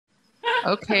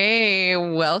Okay,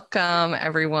 welcome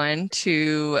everyone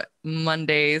to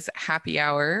Monday's happy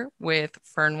hour with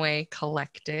Fernway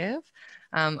Collective.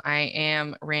 I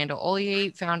am Randall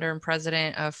Oliate, founder and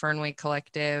president of Fernway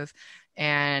Collective.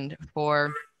 And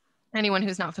for anyone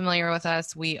who's not familiar with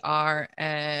us, we are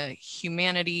a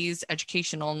humanities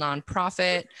educational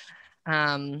nonprofit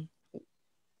um,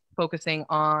 focusing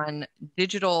on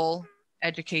digital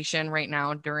education right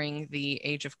now during the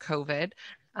age of COVID.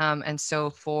 And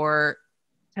so for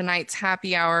tonight's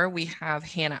happy hour, we have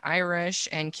Hannah Irish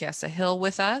and Kiese Hill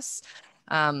with us.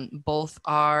 Both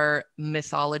are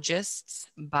mythologists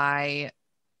by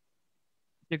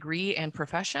degree and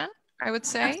profession, I would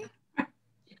say.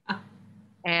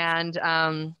 And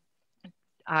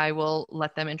I will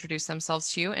let them introduce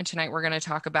themselves to you. And tonight we're going to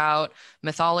talk about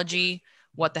mythology.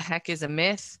 What the heck is a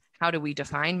myth? How do we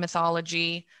define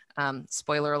mythology?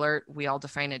 Spoiler alert, we all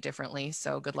define it differently.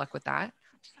 So good luck with that.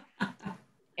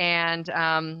 And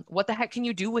what the heck can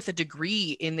you do with a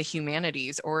degree in the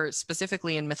humanities or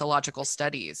specifically in mythological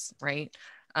studies, right?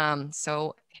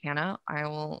 So Hannah, I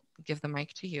will give the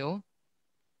mic to you.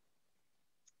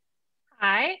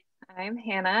 Hi, I'm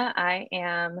Hannah. I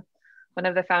am one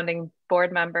of the founding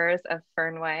board members of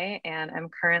Fernway, and I'm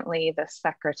currently the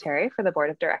secretary for the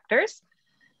board of directors.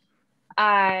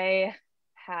 I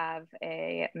have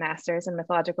a master's in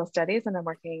mythological studies, and I'm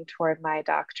working toward my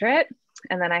doctorate.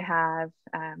 And then I have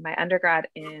my undergrad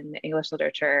in English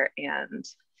literature and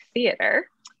theater.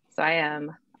 So I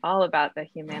am all about the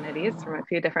humanities from a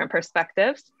few different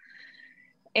perspectives.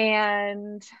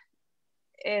 And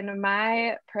in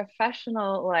my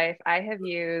professional life, I have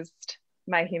used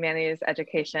my humanities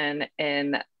education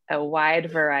in a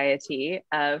wide variety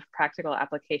of practical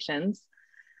applications,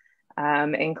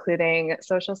 including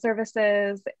social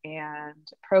services and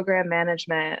program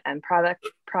management and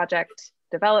project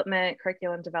development,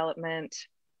 curriculum development,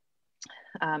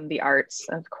 the arts,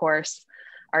 of course,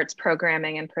 arts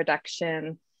programming and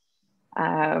production.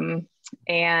 And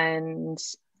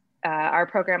our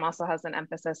program also has an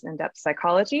emphasis in depth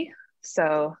psychology.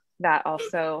 So that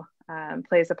also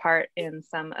plays a part in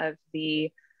some of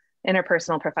the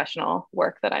interpersonal professional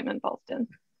work that I'm involved in.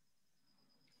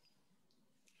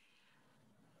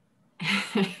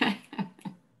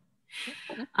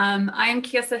 I'm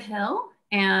Kiese Hill,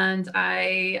 and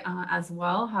I, as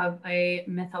well, have a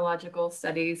mythological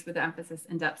studies with emphasis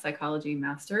in depth psychology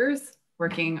master's,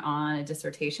 working on a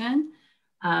dissertation.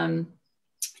 And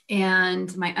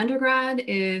my undergrad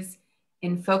is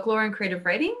in folklore and creative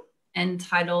writing,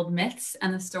 entitled Myths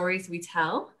and the Stories We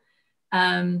Tell,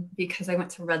 because I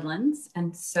went to Redlands.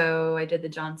 And so I did the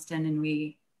Johnston and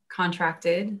we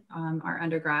contracted our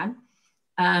undergrad.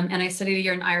 And I studied a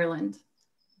year in Ireland,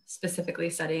 specifically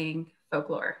studying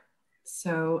folklore.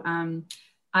 So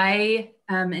I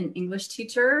am an English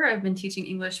teacher. I've been teaching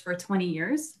English for 20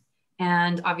 years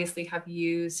and obviously have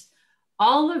used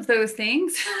all of those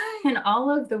things in all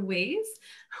of the ways,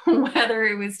 whether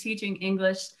it was teaching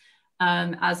English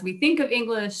as we think of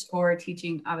English or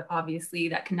teaching obviously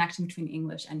that connection between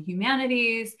English and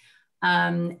humanities,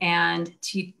 and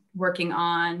working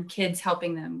on kids,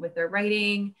 helping them with their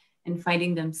writing and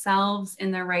finding themselves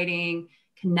in their writing,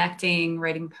 connecting,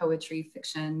 writing poetry,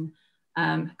 fiction,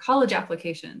 college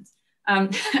applications.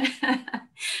 And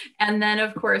then,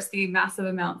 of course, the massive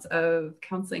amounts of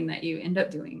counseling that you end up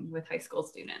doing with high school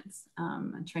students,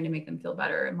 and trying to make them feel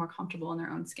better and more comfortable in their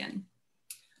own skin.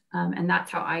 And that's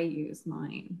how I use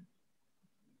mine.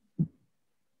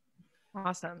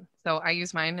 Awesome. So I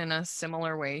use mine in a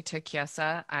similar way to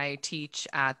Kiesa. I teach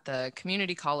at the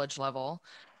community college level,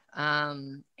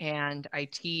 and I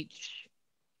teach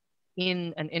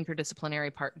in an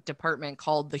interdisciplinary department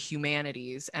called the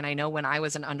humanities. And I know when I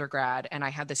was an undergrad and I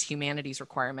had this humanities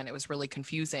requirement, it was really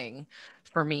confusing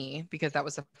for me because that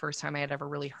was the first time I had ever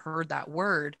really heard that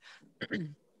word.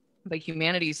 But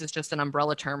humanities is just an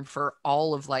umbrella term for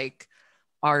all of like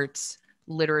arts,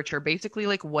 literature, basically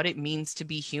like what it means to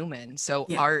be human. So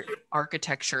yeah. Art,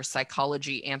 architecture,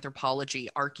 psychology, anthropology,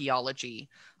 archaeology,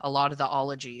 a lot of the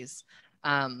ologies.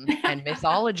 And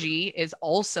mythology is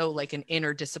also like an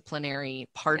interdisciplinary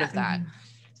part of that.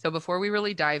 So before we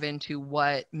really dive into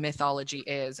what mythology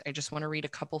is, I just want to read a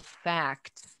couple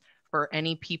facts for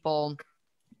any people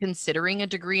considering a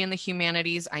degree in the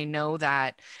humanities. I know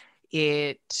that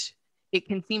it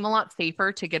can seem a lot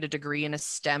safer to get a degree in a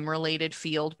STEM related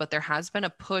field, but there has been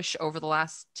a push over the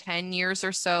last 10 years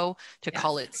or so to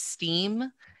call it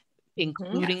STEAM,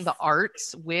 including the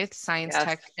arts with science,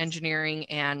 tech, engineering,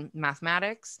 and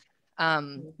mathematics.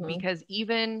 Because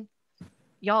even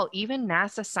y'all, even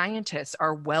NASA scientists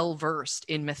are well versed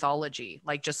in mythology.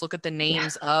 Like, just look at the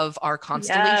names of our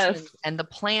constellations Yes. and the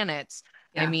planets.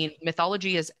 I Yeah. mean,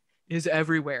 mythology is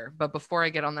everywhere. But before I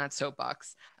get on that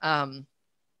soapbox,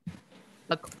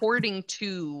 according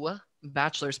to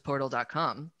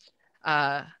bachelorsportal.com,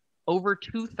 uh, over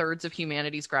 2/3 of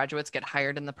humanities graduates get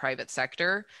hired in the private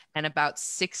sector, and about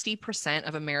 60%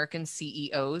 of American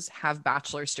CEOs have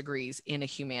bachelor's degrees in a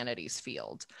humanities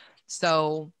field.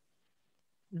 So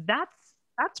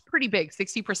that's pretty big.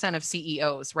 60% of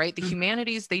CEOs, right? The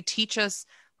humanities, they teach us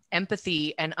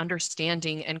empathy and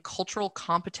understanding and cultural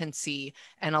competency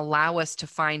and allow us to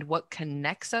find what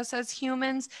connects us as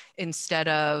humans instead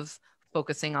of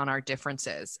focusing on our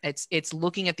differences. It's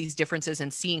looking at these differences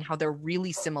and seeing how they're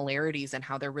really similarities and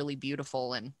how they're really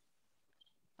beautiful. And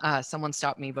someone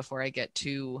stop me before I get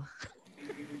too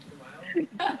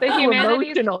The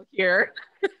humanities emotional here.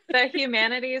 the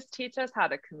humanities teach us how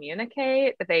to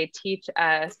communicate. They teach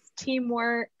us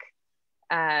teamwork.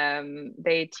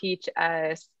 They teach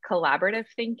us collaborative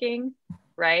thinking,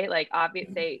 right? Like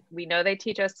we know they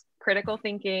teach us critical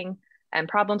thinking and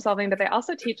problem solving, but they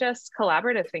also teach us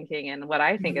collaborative thinking and what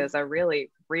I think is a really,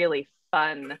 really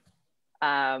fun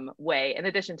way, in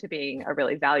addition to being a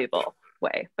really valuable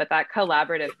way. But that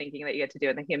collaborative thinking that you get to do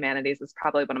in the humanities is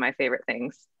probably one of my favorite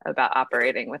things about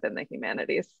operating within the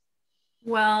humanities.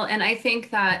 Well, and I think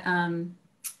that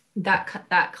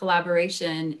that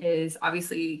collaboration is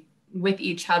obviously with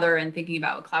each other and thinking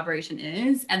about what collaboration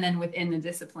is, and then within the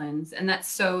disciplines, and that's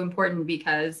so important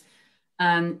because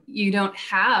you don't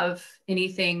have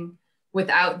anything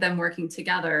without them working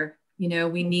together. You know,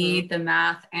 we need the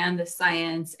math and the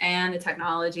science and the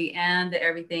technology and the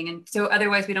everything, and so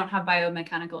otherwise we don't have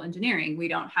biomechanical engineering. We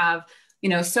don't have, you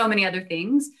know, so many other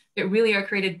things that really are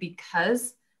created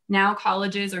because now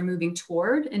colleges are moving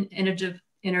toward an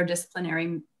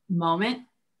interdisciplinary moment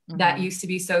that used to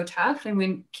be so tough. And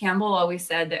when Campbell always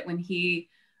said that when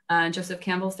Joseph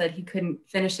Campbell said he couldn't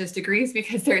finish his degrees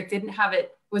because there didn't have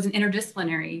it was an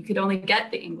interdisciplinary. You could only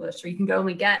get the English or you can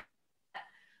only get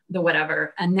the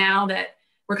whatever. And now that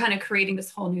we're kind of creating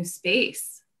this whole new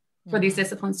space for these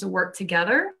disciplines to work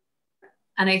together.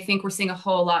 And I think we're seeing a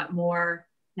whole lot more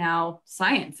now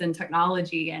science and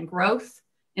technology and growth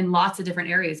in lots of different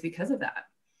areas because of that.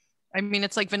 I mean,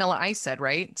 it's like Vanilla Ice said,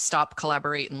 right? Stop,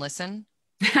 collaborate, and listen.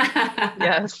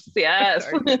 Yes.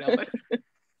 Sorry,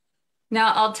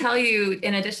 now, I'll tell you,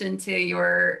 in addition to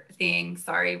your thing,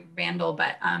 sorry, Randall,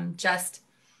 but just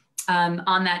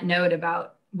on that note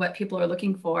about what people are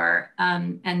looking for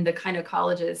and the kind of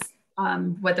colleges,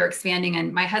 what they're expanding.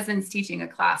 And my husband's teaching a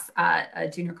class at a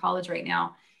junior college right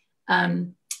now.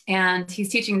 And he's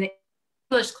teaching the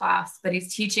English class, but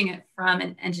he's teaching it from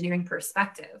an engineering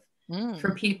perspective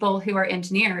for people who are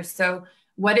engineers. So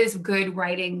what does good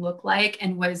writing look like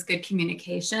and what is good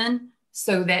communication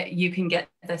so that you can get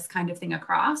this kind of thing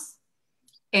across?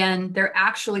 And they're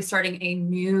actually starting a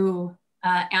new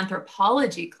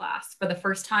anthropology class for the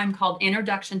first time called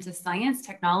Introduction to Science,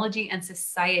 Technology, and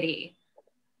Society.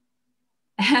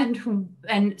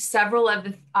 And several of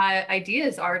the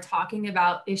ideas are talking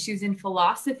about issues in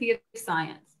philosophy of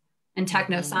science and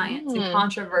technoscience and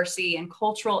controversy and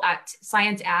cultural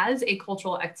science as a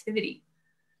cultural activity.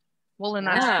 Well, and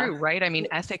that's true, right? I mean,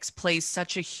 ethics plays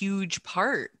such a huge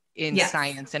part in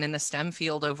science and in the STEM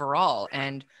field overall.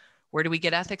 And where do we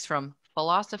get ethics from?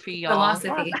 Philosophy, y'all.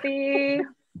 Philosophy.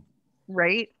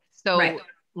 Right? So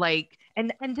like,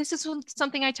 and this is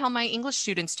something I tell my English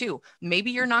students too.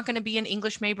 Maybe you're not going to be an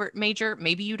English major.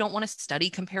 Maybe you don't want to study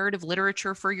comparative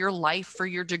literature for your life, for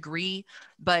your degree,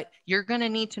 but you're going to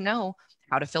need to know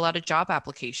how to fill out a job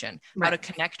application, how to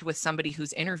connect with somebody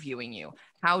who's interviewing you,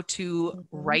 how to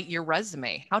write your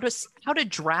resume, how to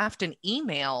draft an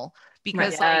email,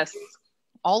 because like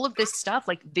all of this stuff,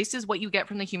 like this is what you get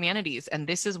from the humanities. And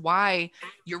this is why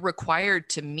you're required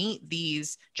to meet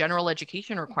these general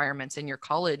education requirements in your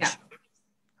college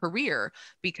career,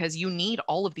 because you need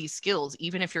all of these skills.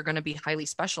 Even if you're going to be highly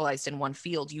specialized in one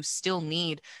field, you still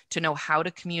need to know how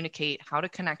to communicate, how to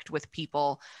connect with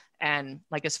people. And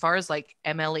like, as far as like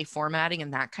MLA formatting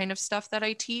and that kind of stuff that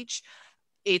I teach,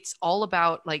 it's all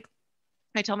about, like,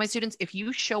 I tell my students, if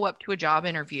you show up to a job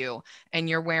interview and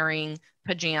you're wearing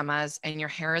pajamas and your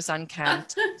hair is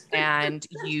unkempt and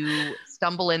you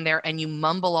stumble in there and you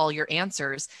mumble all your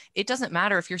answers, it doesn't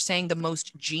matter if you're saying the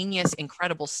most genius,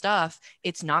 incredible stuff,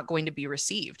 it's not going to be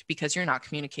received because you're not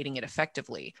communicating it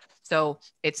effectively. So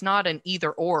it's not an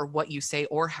either or what you say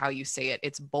or how you say it.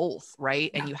 It's both,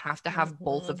 right? And you have to have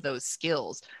both of those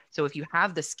skills. So if you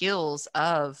have the skills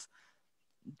of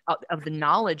of the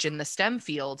knowledge in the STEM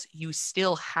fields, you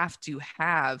still have to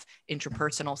have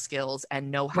interpersonal skills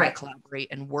and know how to collaborate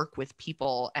and work with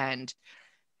people and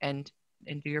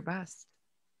do your best.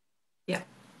 Yeah.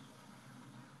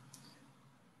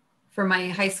 For my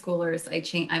high schoolers,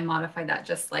 I modify that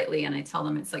just slightly, and I tell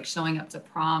them it's like showing up to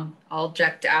prom all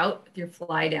decked out with your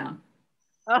fly down.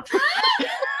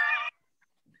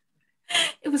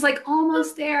 It was like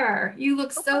almost there. You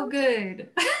look so good.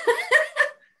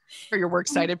 Or your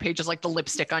works cited page is like the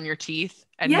lipstick on your teeth,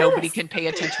 and nobody can pay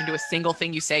attention to a single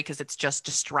thing you say because it's just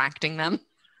distracting them.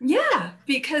 Yeah,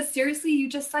 because seriously, you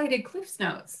just cited Cliff's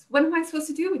Notes. What am I supposed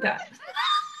to do with that?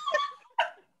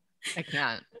 I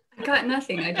can't. I got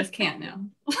nothing. I just can't now.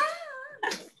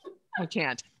 I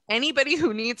can't. Anybody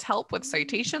who needs help with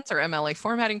citations or MLA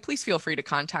formatting, please feel free to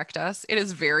contact us. It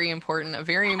is very important, a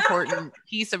very important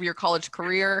piece of your college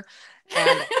career, and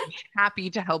I'm happy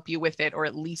to help you with it, or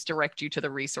at least direct you to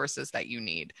the resources that you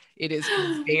need. It is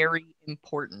very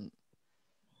important.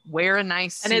 Wear a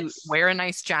nice suit, wear a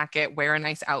nice jacket, wear a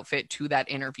nice outfit to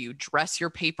that interview. Dress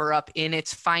your paper up in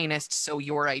its finest so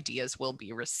your ideas will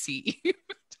be received.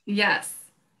 Yes.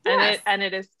 And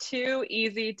it is too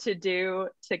easy to do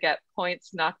to get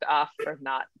points knocked off for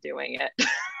not doing it.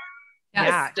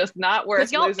 Yeah. It's just not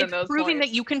worth losing those proving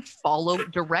points. that you can follow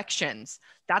directions.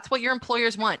 That's what your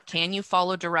employers want. Can you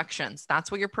follow directions? That's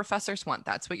what your professors want.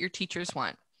 That's what your teachers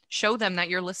want. Show them that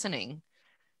you're listening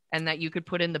and that you could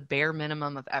put in the bare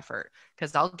minimum of effort.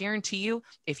 Because I'll guarantee you,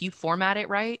 if you format it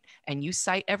right and you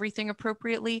cite everything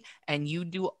appropriately and you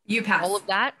pass all of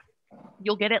that,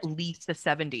 you'll get at least a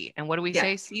 70. And what do we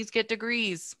say? C's get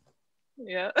degrees.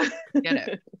 Yeah. Get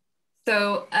it.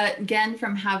 So again,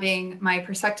 from having, my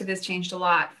perspective has changed a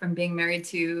lot from being married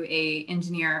to a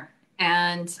engineer.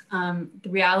 And the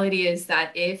reality is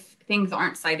that if things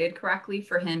aren't cited correctly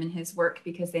for him and his work,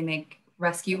 because they make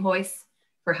rescue hoists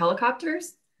for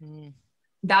helicopters,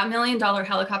 that $1 million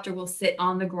helicopter will sit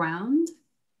on the ground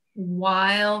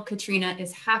while Katrina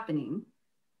is happening.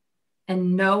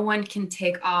 And no one can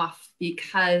take off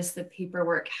because the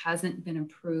paperwork hasn't been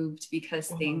approved, because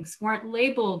things weren't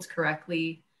labeled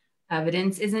correctly.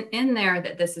 Evidence isn't in there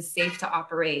that this is safe to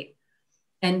operate.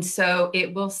 And so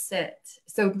it will sit.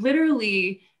 So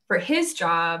literally for his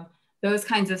job, those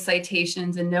kinds of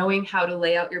citations and knowing how to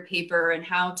lay out your paper and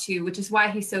how to, which is why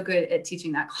he's so good at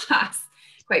teaching that class,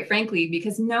 quite frankly,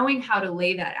 because knowing how to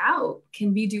lay that out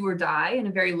can be do or die in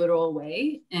a very literal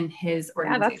way in his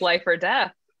organization. Yeah, that's life or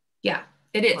death. Yeah,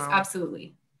 it is. Wow.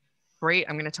 Absolutely. Great.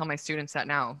 I'm going to tell my students that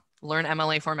now. Learn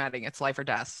MLA formatting. It's life or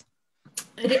death.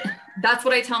 That's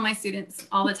what I tell my students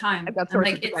all the time. That's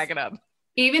like, to back it up.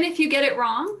 Even if you get it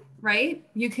wrong, right,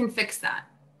 you can fix that.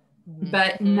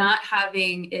 But not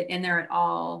having it in there at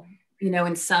all,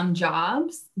 in some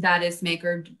jobs that is make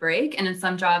or break. And in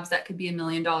some jobs that could be $1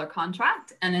 million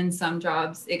contract. And in some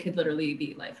jobs, it could literally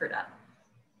be life or death.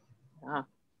 Yeah.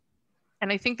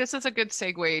 And I think this is a good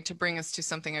segue to bring us to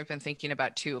something I've been thinking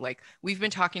about too. Like, we've been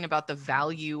talking about the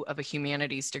value of a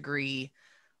humanities degree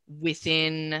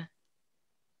within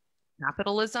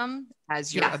capitalism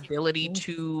as your ability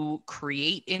to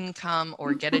create income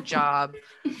or get a job.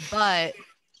 But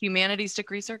humanities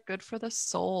degrees are good for the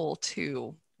soul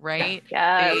too, right?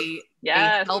 Yes.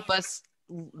 They help us,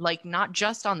 like, not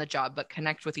just on the job, but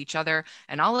connect with each other.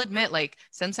 And I'll admit, like,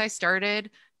 since I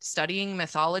started studying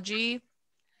mythology,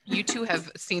 you two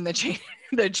have seen the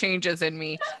changes in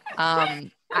me. I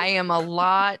am a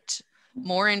lot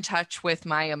more in touch with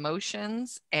my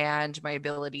emotions and my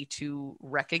ability to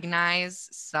recognize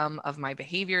some of my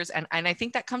behaviors. And I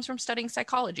think that comes from studying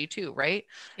psychology too, right?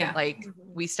 Yeah. Like,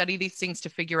 we study these things to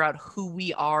figure out who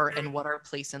we are and what our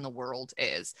place in the world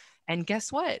is. And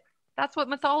guess what? That's what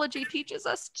mythology teaches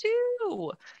us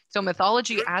too. So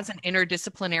mythology as an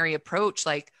interdisciplinary approach,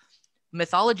 like,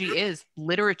 mythology is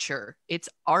literature, it's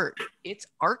art, it's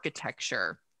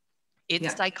architecture,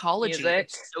 it's psychology, music.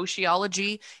 It's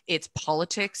sociology, it's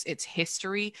politics, it's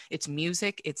history, it's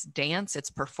music, it's dance, it's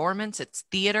performance, it's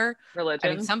theater. Religion.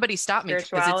 I mean, somebody stop me, because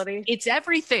it's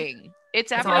everything.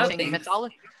 It's everything.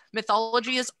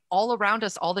 Mythology is all around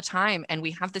us all the time. And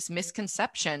we have this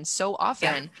misconception so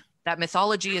often that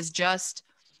mythology is just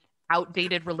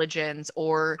outdated religions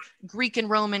or Greek and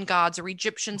Roman gods or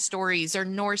Egyptian stories or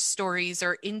Norse stories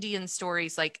or Indian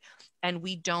stories. Like, and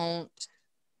we don't,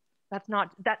 that's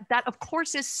not, that of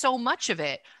course is so much of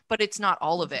it, but it's not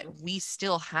all of it. We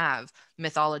still have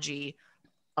mythology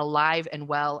alive and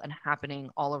well and happening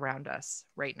all around us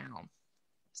right now.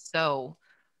 So,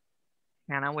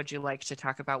 Hannah, would you like to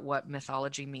talk about what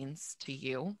mythology means to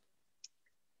you?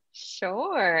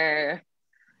 Sure.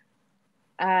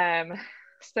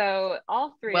 So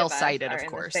all three of us are in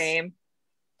the same.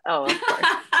 Oh, of course.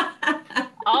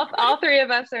 All three of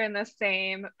us are in the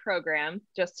same program,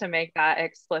 just to make that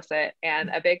explicit. And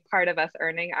a big part of us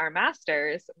earning our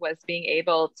masters was being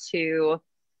able to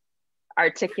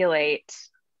articulate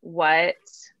what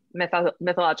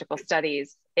mythological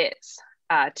studies is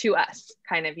to us,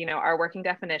 kind of, our working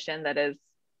definition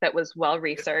that was well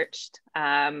researched,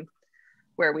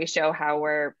 where we show how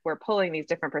we're pulling these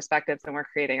different perspectives and we're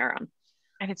creating our own.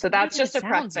 And it's so that's just a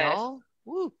sounds, preface.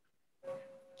 Woo.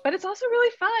 But it's also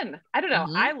really fun. I don't know.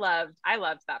 Mm-hmm. I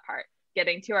loved that part,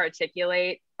 getting to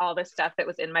articulate all the stuff that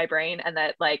was in my brain and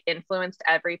that like influenced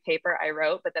every paper I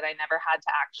wrote, but that I never had to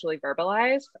actually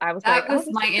verbalize. That was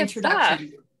my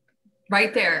introduction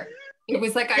right there. It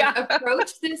was like, I've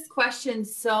approached this question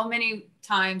so many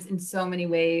times in so many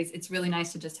ways. It's really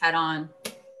nice to just head on.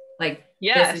 Like,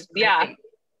 yes.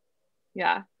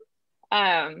 Yeah.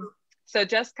 So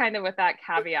just kind of with that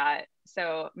caveat.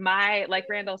 So like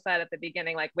Randall said at the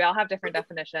beginning, like we all have different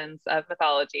definitions of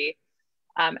mythology.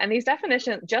 And these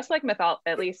definitions, just like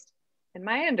at least in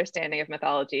my understanding of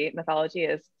mythology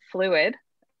is fluid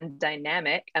and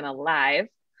dynamic and alive.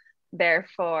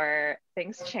 Therefore,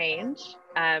 things change.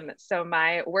 So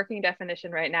my working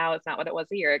definition right now is not what it was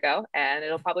a year ago, and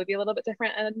it'll probably be a little bit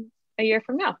different in a year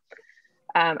from now.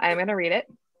 I'm going to read it.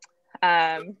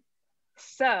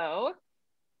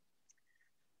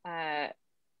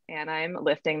 And I'm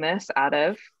lifting this out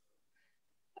of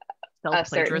a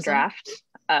certain draft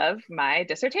of my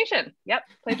dissertation. Yep,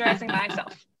 plagiarizing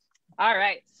myself. All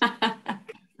right.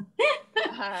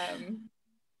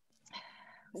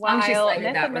 While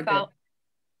myth and mythology,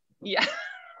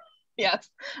 yes,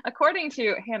 according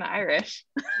to Hannah Irish.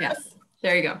 Yes,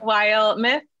 there you go. While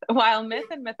myth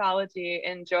and mythology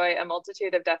enjoy a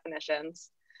multitude of definitions,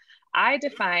 I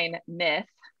define myth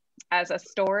as a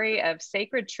story of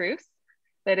sacred truth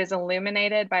that is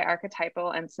illuminated by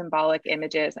archetypal and symbolic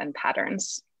images and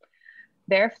patterns.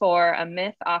 Therefore, a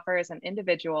myth offers an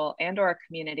individual and/or a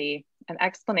community an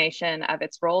explanation of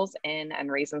its roles in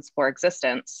and reasons for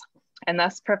existence, and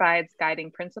thus provides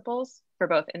guiding principles for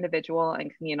both individual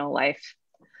and communal life.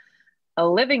 A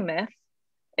living myth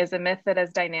is a myth that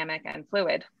is dynamic and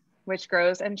fluid, which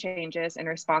grows and changes in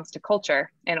response to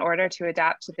culture in order to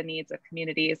adapt to the needs of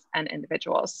communities and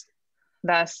individuals.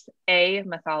 Thus, a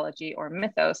mythology or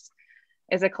mythos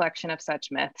is a collection of such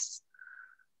myths.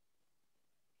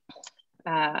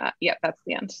 Yep, that's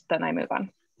the end. Then I move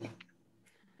on.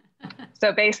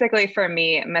 So basically for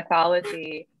me,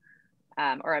 mythology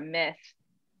or a myth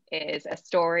is a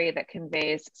story that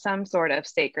conveys some sort of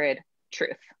sacred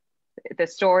truth. The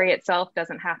story itself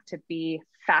doesn't have to be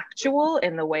factual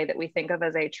in the way that we think of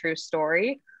as a true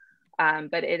story,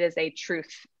 but it is a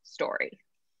truth story.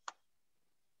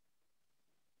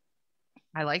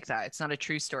 I like that. It's not a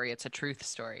true story. It's a truth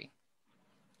story.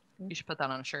 You should put that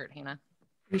on a shirt, Hannah.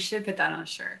 We should put that on a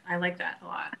shirt. I like that a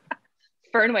lot.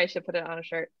 Fernway should put it on a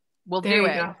shirt. We'll do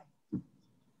it. Go.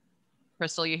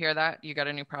 Crystal, you hear that? You got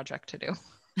a new project to do.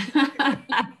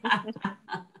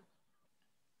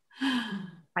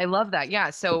 I love that.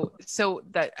 Yeah. So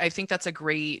that, I think that's a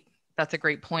great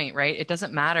point, right? It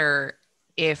doesn't matter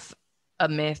if a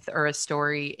myth or a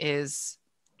story is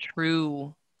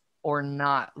true or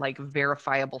not, like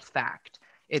verifiable fact.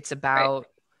 It's about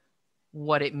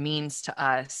what it means to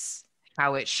us,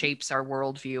 how it shapes our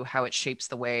worldview, how it shapes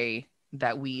the way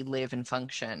that we live and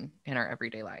function in our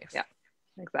everyday life. Yeah,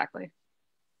 exactly.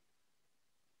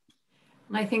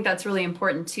 And I think that's really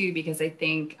important too, because I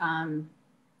think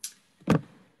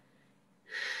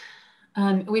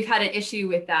we've had an issue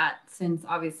with that since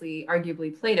obviously,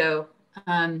 arguably Plato,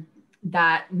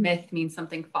 that myth means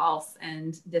something false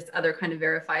and this other kind of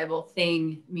verifiable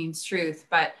thing means truth.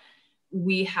 But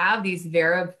we have these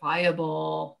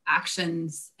verifiable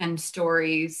actions and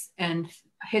stories and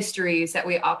histories that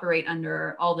we operate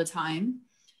under all the time.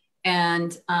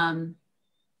 And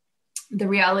the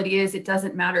reality is it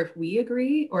doesn't matter if we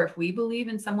agree or if we believe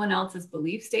in someone else's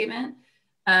belief statement.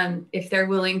 If they're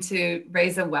willing to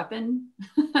raise a weapon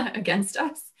against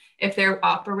us, if they're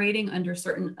operating under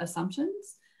certain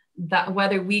assumptions, that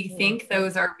whether we think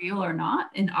those are real or not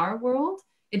in our world,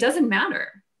 it doesn't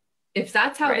matter. If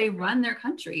that's how they run their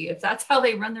country, if that's how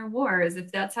they run their wars, if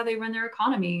that's how they run their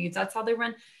economy, if that's how they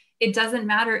run, it doesn't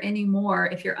matter anymore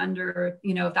if you're under,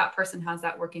 if that person has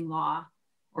that working law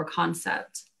or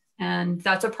concept. And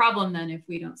that's a problem then if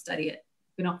we don't study it,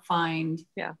 we don't find.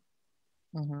 Yeah.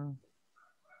 Mm-hmm.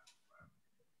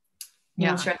 We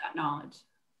don't share that knowledge.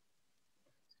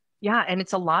 Yeah. And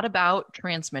it's a lot about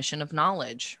transmission of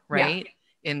knowledge, right?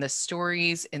 Yeah. In the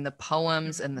stories, in the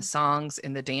poems, in the songs,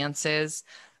 in the dances.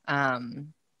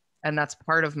 And that's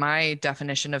part of my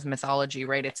definition of mythology,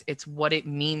 right? It's what it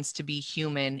means to be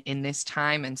human in this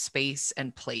time and space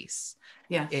and place.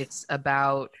 Yes. It's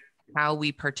about how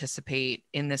we participate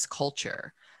in this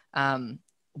culture.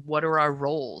 What are our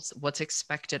roles? What's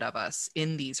expected of us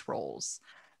in these roles?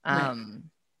 Right.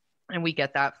 And we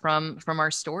get that from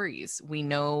our stories. We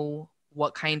know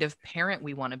what kind of parent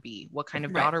we want to be, what kind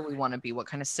of daughter we want to be, what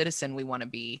kind of citizen we want to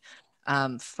be,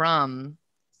 from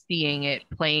seeing it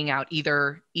playing out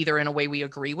either in a way we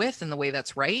agree with, in the way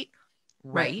that's right,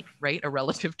 a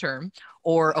relative term,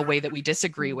 or a way that we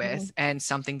disagree with, and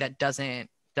something that doesn't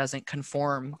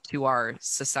conform to our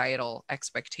societal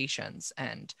expectations.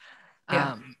 And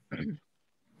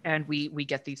and we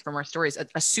get these from our stories.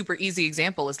 A super easy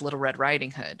example is Little Red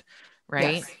Riding Hood,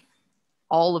 right? Yes.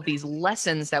 All of these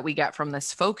lessons that we get from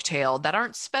this folk tale that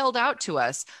aren't spelled out to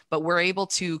us, but we're able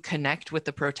to connect with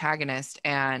the protagonist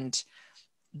and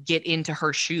get into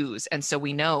her shoes. And so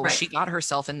we know she got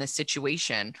herself in this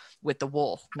situation with the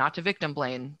wolf, not to victim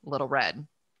blame Little Red,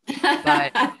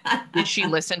 but did she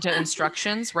listen to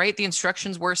instructions, right? The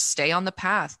instructions were stay on the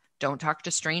path, don't talk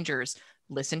to strangers,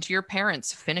 listen to your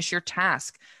parents, finish your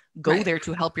task, go there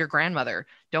to help your grandmother,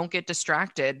 don't get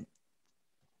distracted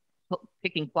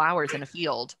picking flowers in a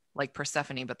field like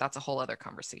Persephone, but that's a whole other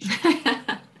conversation.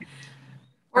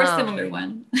 Or a similar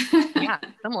one. Yeah,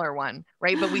 similar one,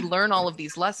 right? But we learn all of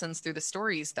these lessons through the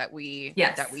stories that we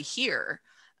hear.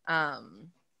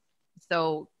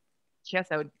 So,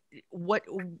 Kiese,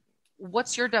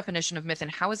 what's your definition of myth,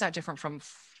 and how is that different from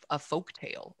a folk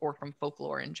tale or from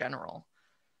folklore in general?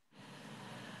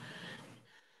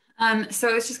 So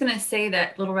I was just going to say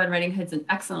that Little Red Riding Hood's an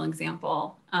excellent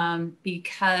example,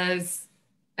 because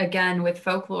again, with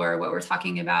folklore, what we're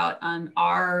talking about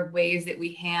are ways that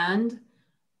we hand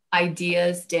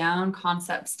ideas down,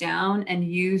 concepts down, and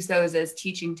use those as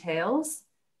teaching tales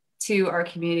to our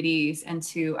communities and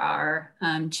to our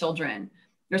children.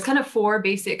 There's kind of 4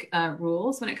 basic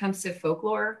rules when it comes to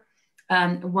folklore.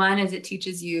 One is it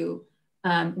teaches you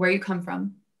where you come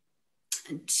from.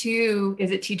 2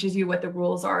 is it teaches you what the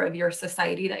rules are of your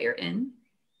society that you're in.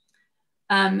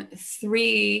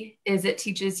 3 is it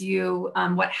teaches you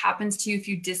what happens to you if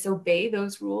you disobey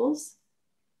those rules.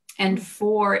 And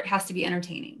 4, it has to be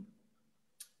entertaining.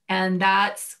 And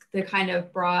that's the kind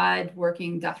of broad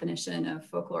working definition of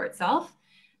folklore itself.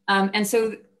 And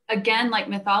so again, like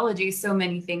mythology, so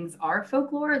many things are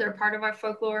folklore. They're part of our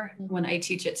folklore. When I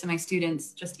teach it to my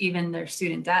students, just even their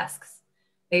student desks,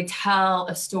 they tell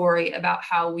a story about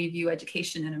how we view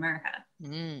education in America.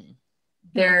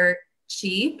 They're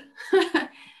cheap.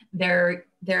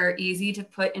 They're easy to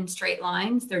put in straight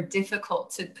lines. They're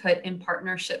difficult to put in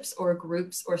partnerships or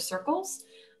groups or circles.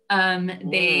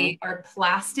 They are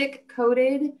plastic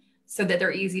coated so that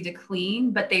they're easy to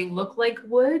clean, but they look like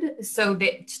wood. So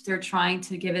that they're trying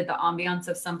to give it the ambiance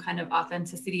of some kind of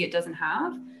authenticity it doesn't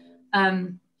have.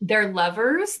 They're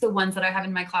levers, the ones that I have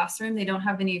in my classroom. They don't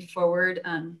have any forward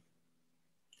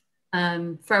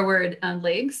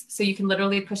legs. So you can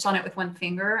literally push on it with one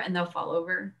finger and they'll fall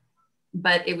over.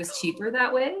 But it was cheaper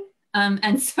that way.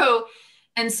 And so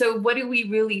what do we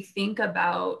really think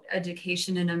about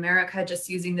education in America just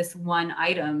using this one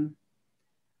item?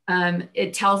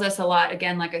 It tells us a lot,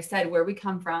 again, like I said, where we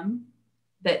come from,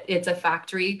 that it's a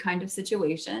factory kind of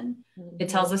situation. It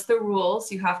tells us the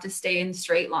rules. You have to stay in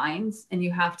straight lines and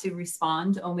you have to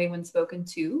respond only when spoken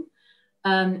to.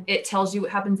 It tells you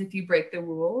what happens if you break the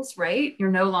rules, right?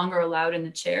 You're no longer allowed in the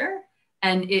chair.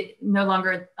 And it no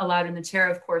longer allowed in the chair,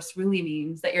 of course, really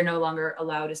means that you're no longer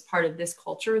allowed as part of this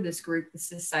culture, this group, this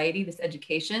society, this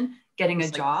education, getting a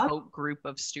job. Folk group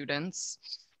of students.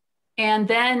 And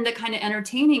then the kind of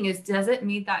entertaining is, does it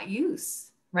meet that use,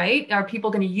 right? Are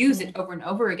people going to use it over and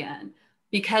over again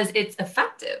because it's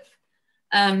effective?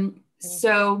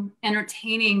 So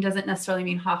entertaining doesn't necessarily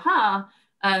mean haha,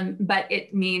 but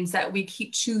it means that we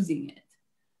keep choosing it.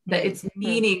 That it's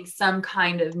meeting some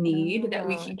kind of need that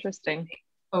we keep interesting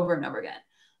over and over again.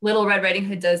 Little Red Riding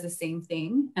Hood does the same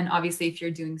thing. And obviously, if you're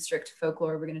doing strict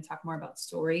folklore, we're going to talk more about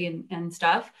story and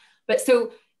stuff. But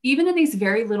so even in these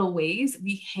very little ways,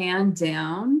 we hand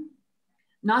down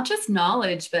not just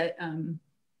knowledge, but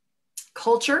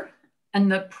culture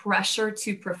and the pressure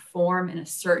to perform in a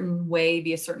certain way,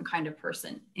 be a certain kind of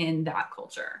person in that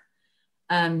culture.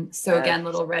 So again,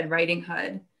 Little Red Riding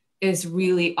Hood is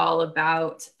really all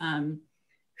about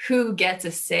who gets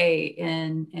a say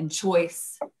in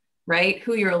choice, right?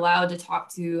 Who you're allowed to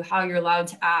talk to, how you're allowed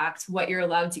to act, what you're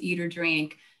allowed to eat or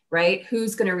drink, right?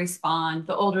 Who's going to respond?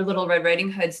 The older Little Red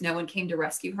Riding Hoods, no one came to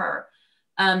rescue her.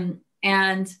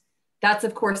 And that's,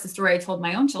 of course, the story I told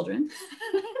my own children.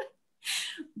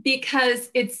 Because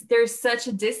there's such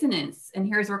a dissonance, and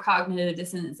here's where cognitive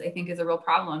dissonance I think is a real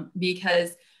problem,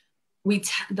 because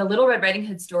the Little Red Riding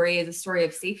Hood story is a story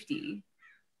of safety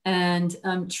and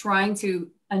trying to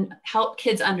help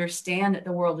kids understand that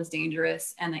the world is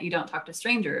dangerous and that you don't talk to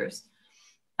strangers,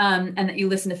 and that you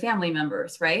listen to family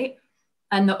members, right?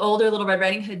 And the older Little Red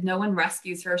Riding Hood, no one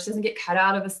rescues her. She doesn't get cut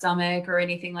out of a stomach or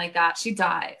anything like that. She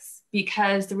dies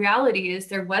because the reality is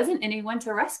there wasn't anyone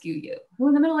to rescue you. Who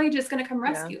in the Middle Ages is going to come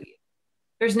rescue you?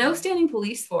 There's no standing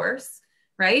police force,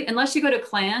 right? Unless you go to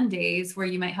clan days where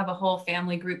you might have a whole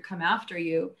family group come after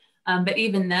you. But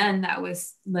even then that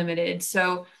was limited.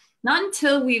 So not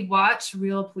until we watch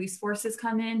real police forces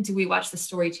come in do we watch the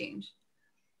story change.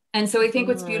 And so I think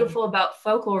what's beautiful about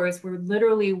folklore is we're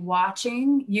literally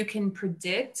watching. You can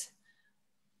predict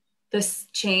this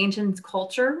change in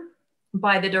culture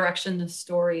by the direction the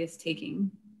story is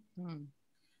taking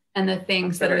and the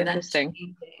things that are then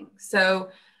changing.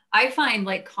 So I find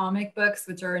like comic books,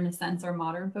 which are in a sense our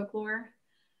modern folklore,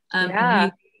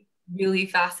 really, really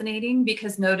fascinating,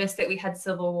 because notice that we had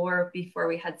Civil War before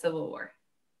we had Civil War.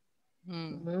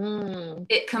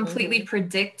 It completely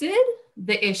predicted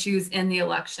the issues in the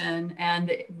election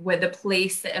and with the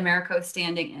place that America was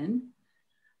standing in.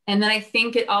 And then I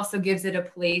think it also gives it a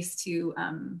place to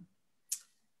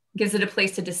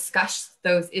discuss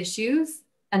those issues.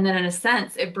 And then in a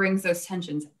sense, it brings those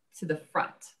tensions to the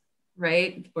front,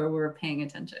 right? Where we're paying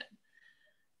attention.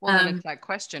 Well, then it's that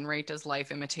question, right? Does life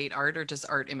imitate art, or does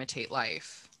art imitate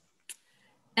life?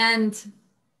 And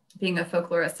being a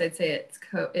folklorist, I'd say it's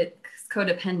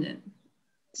codependent.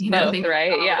 Both,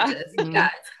 right? Yeah. Yeah,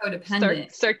 it's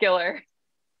codependent. Circular.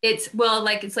 It's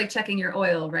like checking your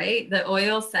oil, right? The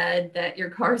oil said that your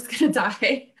car's gonna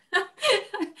die.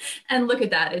 And look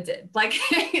at that, it did. Like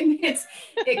it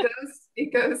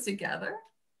goes together.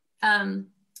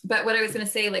 But what I was gonna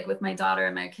say, like with my daughter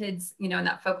and my kids, you know, and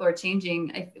that folklore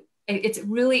changing, it's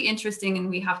really interesting, and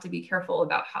we have to be careful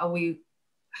about how we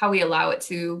allow it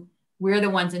to. We're the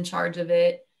ones in charge of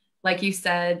it. Like you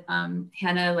said,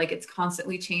 Hannah, like it's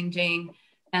constantly changing.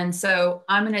 And so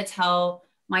I'm going to tell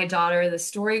my daughter the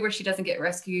story where she doesn't get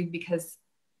rescued, because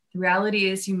the reality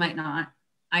is you might not.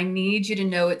 I need you to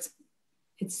know it's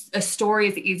a story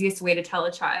is the easiest way to tell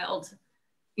a child,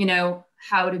 you know,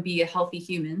 how to be a healthy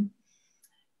human.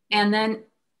 And then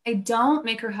I don't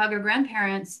make her hug her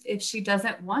grandparents if she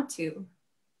doesn't want to.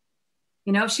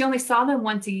 You know, if she only saw them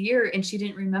once a year and she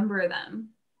didn't remember them,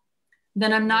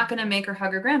 then I'm not going to make her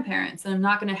hug her grandparents. And I'm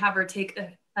not going to have her take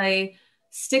a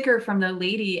sticker from the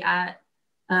lady at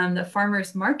the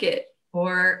farmer's market,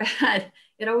 or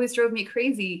it always drove me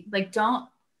crazy. Like, don't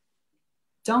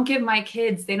give my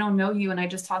kids, they don't know you, and I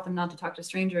just taught them not to talk to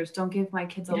strangers. Don't give my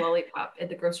kids a lollipop at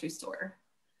the grocery store.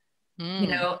 You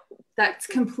know, that's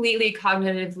completely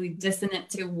cognitively dissonant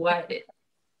to what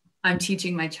I'm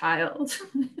teaching my child.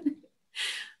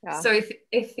 So I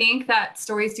think that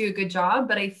stories do a good job,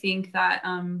 but I think that,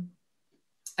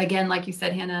 again, like you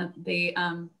said, Hannah, we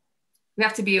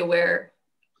have to be aware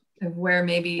of where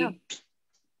maybe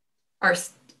our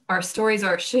stories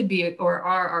should be or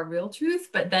are our real truth,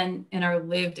 but then in our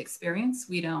lived experience,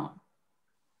 we don't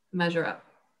measure up.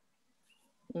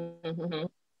 Mm-hmm.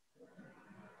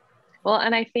 Well,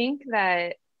 and I think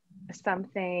that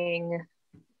something,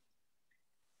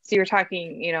 so you were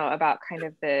talking, you know, about kind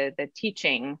of the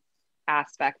teaching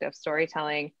aspect of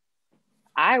storytelling.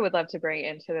 I would love to bring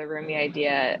into the room the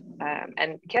idea,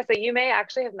 and Kiese, you may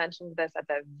actually have mentioned this at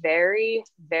the very,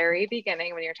 very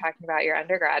beginning when you're talking about your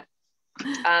undergrad,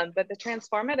 but the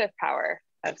transformative power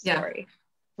of story,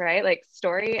 right? Like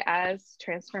story as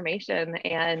transformation,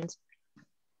 and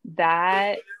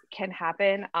that can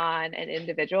happen on an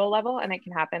individual level, and it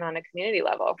can happen on a community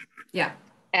level. Yeah.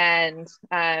 And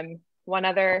one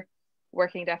other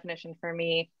working definition for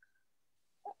me,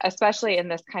 especially in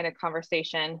this kind of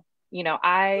conversation, you know,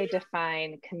 I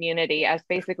define community as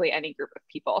basically any group of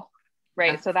people,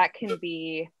 right? So that can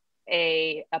be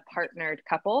a partnered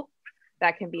couple,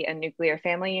 that can be a nuclear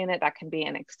family unit, that can be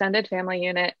an extended family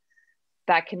unit,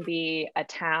 that can be a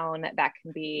town, that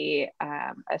can be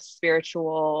a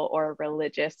spiritual or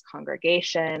religious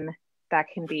congregation, that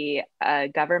can be a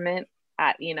government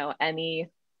at, you know, any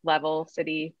level,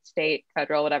 city, state,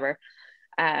 federal, whatever.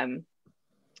 And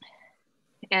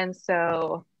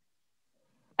so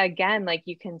again, like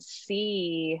you can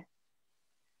see,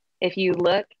 if you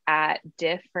look at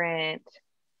different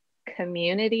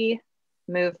community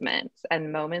movements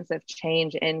and moments of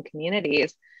change in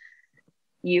communities,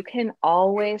 you can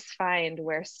always find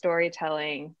where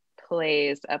storytelling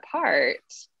plays a part.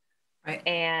 Right.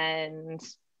 And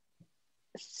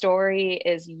story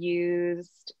is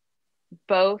used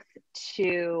both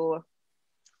to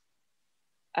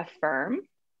affirm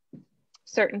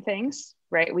certain things,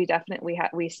 right?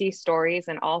 We see stories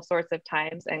in all sorts of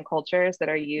times and cultures that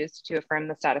are used to affirm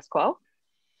the status quo,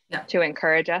 Yeah. to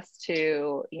encourage us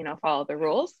to, follow the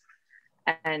rules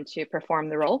and to perform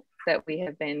the role that we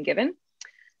have been given.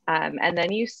 And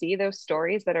then you see those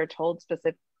stories that are told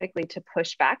specifically to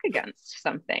push back against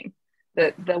something.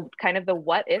 The kind of the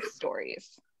what if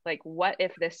stories, like what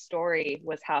if this story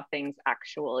was how things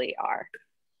actually are,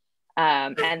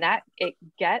 and that it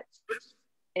gets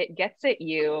at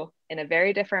you in a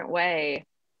very different way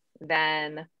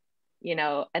than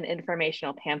an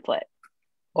informational pamphlet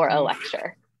or a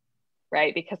lecture,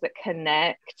 right? Because it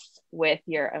connects with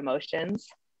your emotions.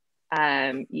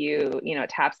 It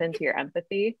taps into your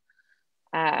empathy.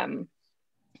 And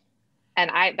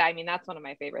I mean, that's one of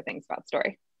my favorite things about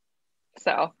story.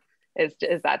 So is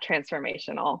that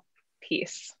transformational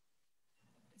piece.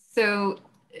 So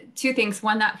two things.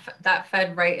 One, that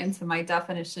fed right into my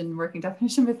working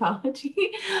definition mythology.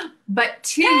 But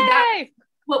two, that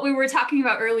what we were talking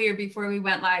about earlier before we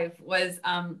went live was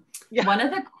one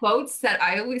of the quotes that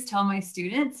I always tell my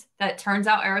students that turns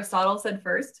out Aristotle said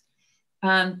first,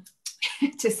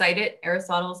 to cite it,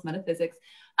 Aristotle's Metaphysics,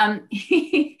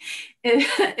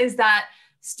 is that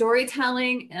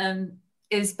storytelling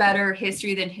is better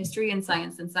history than history and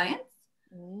science than science.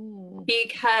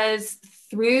 Because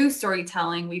through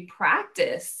storytelling, we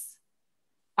practice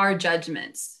our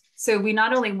judgments. So we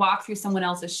not only walk through someone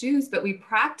else's shoes, but we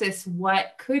practice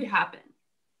what could happen.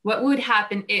 What would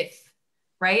happen if,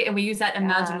 right? And we use that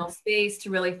imaginal space to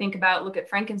really think about, look at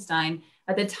Frankenstein.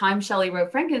 At the time Shelley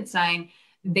wrote Frankenstein,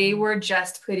 they were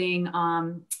just putting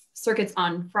circuits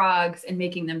on frogs and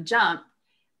making them jump.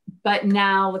 But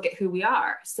now look at who we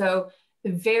are. So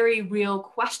the very real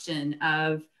question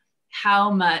of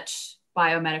how much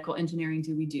biomedical engineering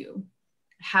do we do?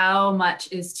 How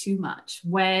much is too much?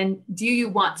 When do you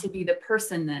want to be the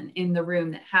person then in the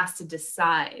room that has to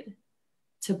decide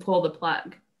to pull the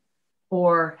plug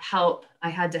or help? I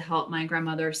had to help my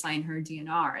grandmother sign her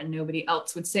DNR and nobody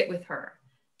else would sit with her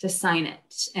to sign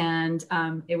it. And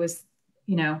it was,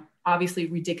 obviously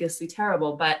ridiculously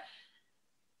terrible, but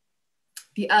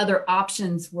the other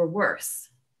options were worse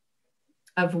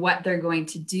of what they're going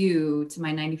to do to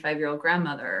my 95-year-old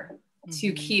grandmother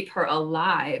to keep her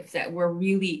alive that were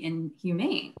really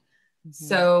inhumane.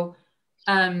 So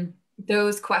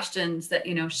those questions that,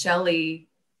 Shelley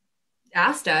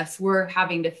asked us, we're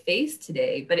having to face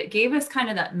today, but it gave us kind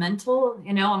of that mental,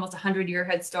 almost 100-year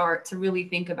head start to really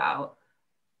think about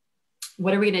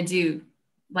what are we going to do?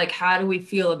 Like, how do we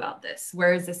feel about this?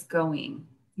 Where is this going?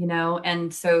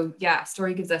 And so,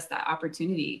 story gives us that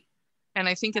opportunity. And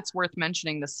I think it's worth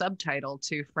mentioning the subtitle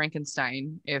to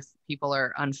Frankenstein, if people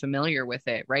are unfamiliar with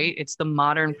it, right? It's the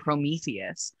modern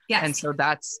Prometheus. Yes. And so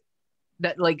that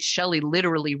like Shelley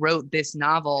literally wrote this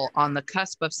novel on the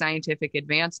cusp of scientific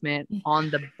advancement on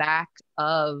the back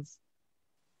of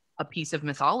a piece of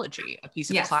mythology, a piece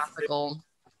of classical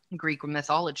Greek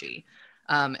mythology.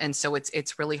 And so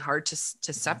it's really hard to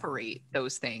separate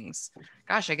those things.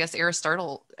 Gosh, I guess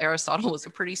Aristotle was a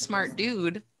pretty smart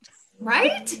dude.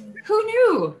 Right? Who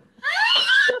knew?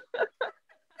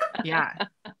 Yeah.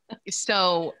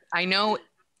 So I know,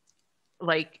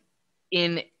 like,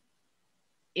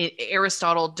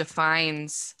 Aristotle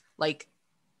defines like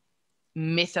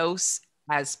mythos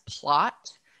as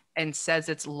plot and says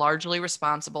it's largely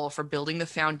responsible for building the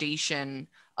foundation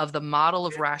of the model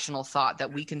of rational thought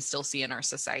that we can still see in our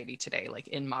society today, like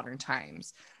in modern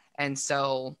times. And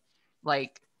so,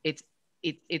 like,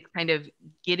 it's kind of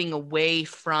getting away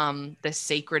from the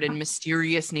sacred and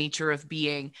mysterious nature of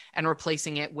being and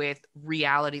replacing it with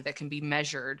reality that can be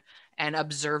measured and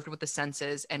observed with the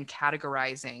senses and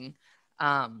categorizing.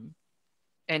 And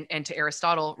to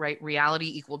Aristotle, right,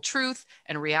 reality equaled truth,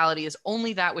 and reality is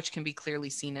only that which can be clearly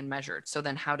seen and measured. So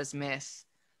then how does myth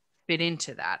fit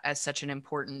into that as such an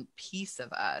important piece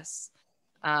of us?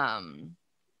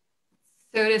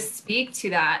 So to speak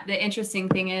to that, the interesting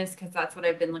thing is, because that's what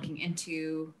I've been looking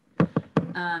into,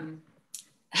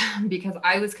 because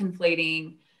I was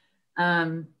conflating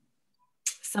some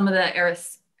of the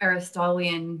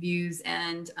Aristotelian views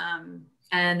and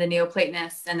the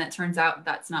Neoplatonists, and it turns out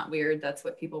that's not weird. That's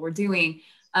what people were doing.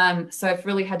 So I've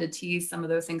really had to tease some of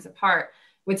those things apart.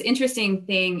 What's interesting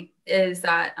thing is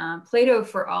that Plato,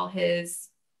 for all his,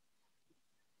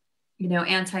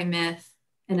 anti-myth,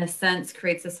 in a sense,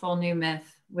 creates this whole new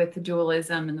myth with the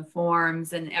dualism and the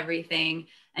forms and everything.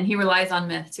 And he relies on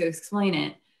myth to explain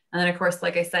it. And then, of course,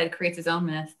 like I said, creates his own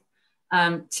myth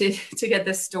to get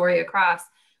this story across,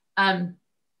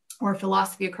 or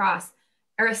philosophy across.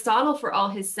 Aristotle, for all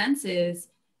his senses,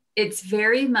 it's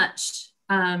very much,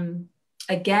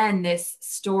 again, this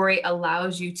story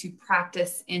allows you to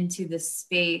practice into the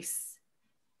space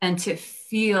and to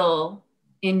feel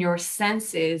in your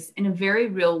senses in a very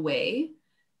real way,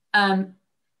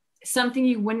 something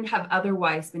you wouldn't have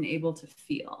otherwise been able to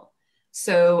feel.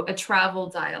 So a travel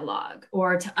dialogue,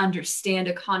 or to understand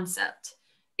a concept,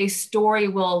 a story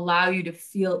will allow you to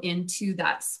feel into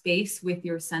that space with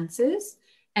your senses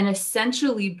and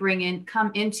essentially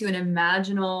come into an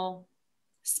imaginal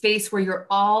space where you're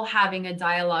all having a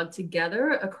dialogue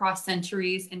together across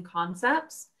centuries and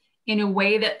concepts in a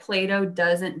way that Plato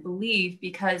doesn't believe,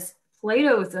 because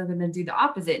Plato is going to do the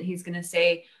opposite. He's going to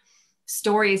say,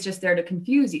 story is just there to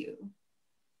confuse you,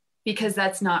 because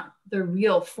that's not the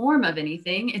real form of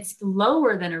anything. It's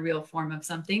lower than a real form of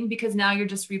something, because now you're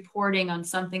just reporting on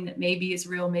something that maybe is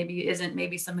real, maybe isn't,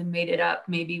 maybe someone made it up,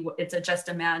 maybe it's a just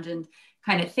imagined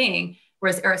kind of thing.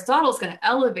 Whereas Aristotle's going to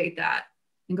elevate that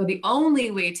and go, the only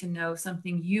way to know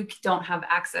something you don't have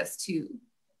access to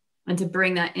and to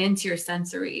bring that into your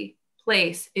sensory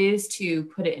place is to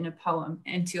put it in a poem,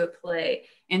 into a play,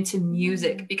 into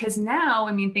music. Because now,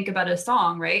 I mean, think about a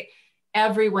song, right?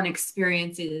 Everyone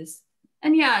experiences,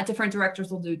 and yeah, different directors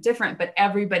will do different, but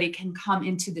everybody can come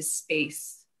into this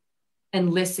space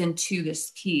and listen to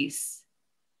this piece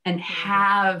and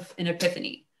have an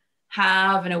epiphany,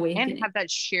 have an awakening. And have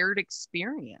that shared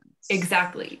experience.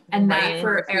 Exactly. And that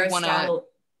for Aristotle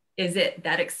is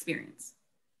that experience.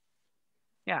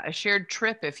 Yeah, a shared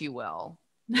trip, if you will.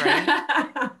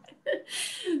 Right?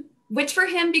 Which for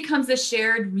him becomes a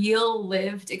shared, real,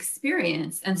 lived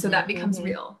experience. And so that becomes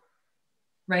real,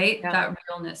 right? Yeah. That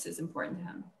realness is important to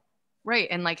him. Right.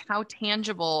 And like, how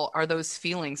tangible are those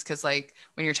feelings? Because like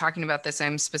when you're talking about this,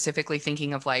 I'm specifically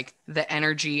thinking of like the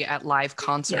energy at live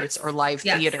concerts or live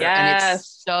theater. And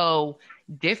it's so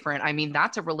different. I mean,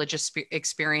 that's a religious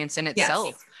experience in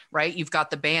itself, right? You've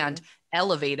got the band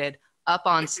elevated up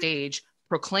on stage,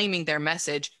 proclaiming their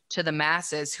message to the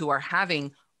masses who are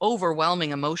having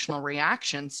overwhelming emotional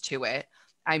reactions to it.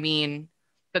 I mean,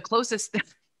 the closest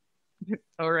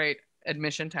all right,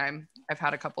 admission time. I've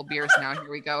had a couple beers now. Here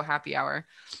we go, happy hour.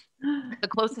 The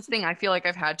closest thing I feel like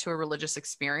I've had to a religious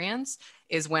experience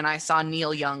is when I saw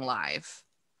Neil Young live.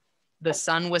 The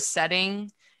sun was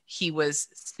setting, he was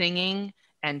singing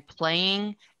and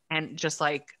playing, and just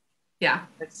like a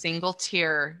single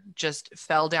tear just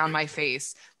fell down my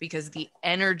face, because the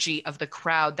energy of the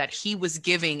crowd that he was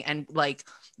giving, and like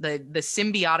the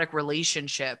symbiotic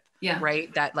relationship,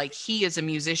 right? That like he as a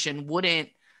musician wouldn't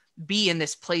be in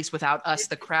this place without us,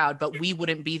 the crowd, but we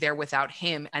wouldn't be there without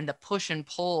him, and the push and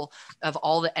pull of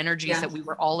all the energies that we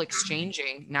were all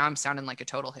exchanging. Now I'm sounding like a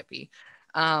total hippie.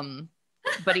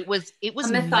 But it was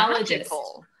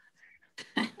magical.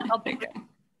 I'll take it.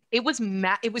 It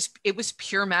was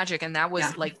pure magic, and that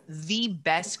was like the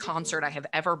best concert I have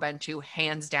ever been to,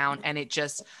 hands down. And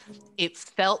it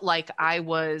felt like I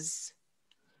was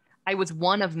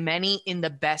one of many in the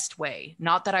best way.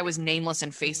 Not that I was nameless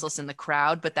and faceless in the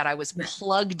crowd, but that I was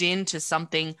plugged into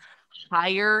something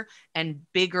higher and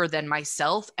bigger than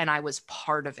myself, and I was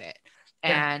part of it.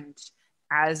 And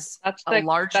as a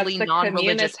largely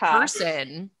non-religious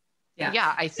person,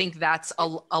 I think that's a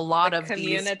lot of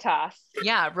communitas.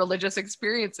 These religious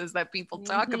experiences that people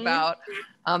talk about,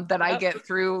 that I get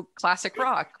through classic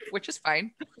rock, which is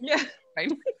fine.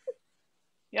 Right?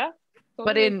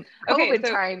 But in COVID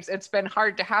times, it's been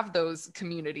hard to have those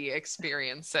community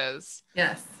experiences.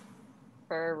 Yes,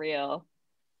 for real.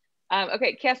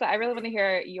 Okay, Kiese, I really want to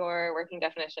hear your working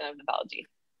definition of mythology.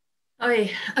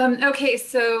 Okay,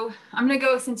 so I'm going to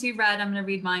go, since you read, I'm going to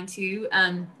read mine too.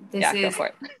 This is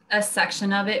a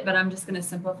section of it, but I'm just going to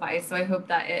simplify. So I hope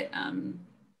that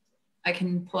I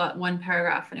can pull out one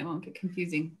paragraph and it won't get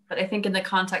confusing. But I think in the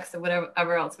context of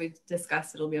whatever else we've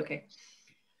discussed, it'll be okay.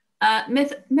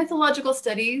 Mythological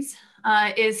studies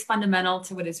is fundamental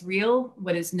to what is real,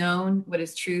 what is known, what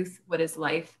is truth, what is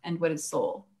life, and what is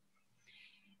soul.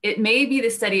 It may be the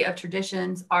study of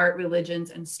traditions, art,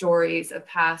 religions, and stories of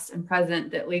past and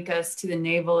present that link us to the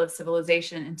navel of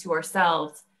civilization and to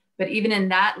ourselves. But even in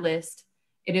that list,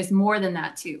 it is more than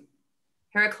that too.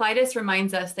 Heraclitus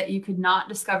reminds us that you could not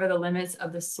discover the limits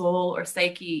of the soul or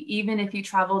psyche, even if you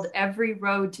traveled every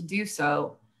road to do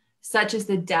so. Such is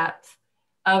the depth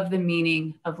of the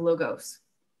meaning of logos.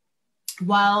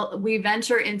 While we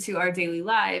venture into our daily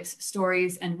lives,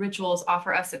 stories and rituals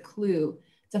offer us a clue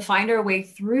to find our way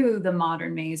through the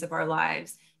modern maze of our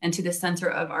lives and to the center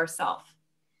of ourself.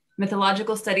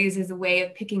 Mythological studies is a way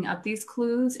of picking up these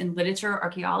clues in literature,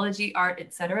 archaeology, art,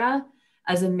 etc.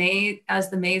 As the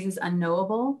maze is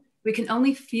unknowable, We can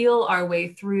only feel our way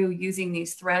through using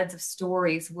these threads of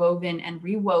stories woven and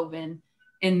rewoven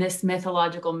in this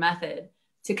mythological method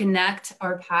to connect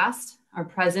our past, our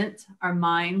present, our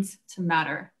minds to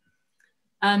matter.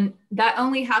 That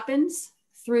only happens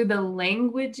through the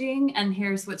languaging, and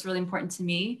here's what's really important to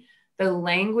me, the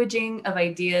languaging of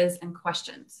ideas and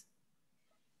questions.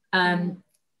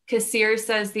 Kiese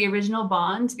says the original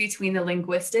bond between the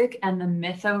linguistic and the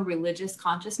mytho-religious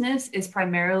consciousness is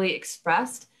primarily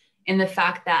expressed in the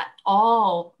fact that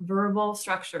all verbal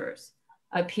structures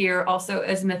appear also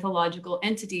as mythological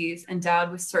entities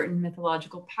endowed with certain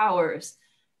mythological powers,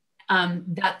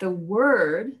 that the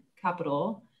word,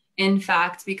 capital, in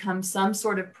fact, becomes some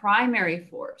sort of primary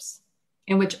force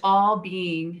in which all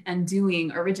being and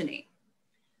doing originate.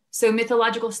 So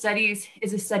mythological studies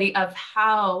is a study of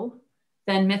how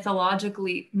then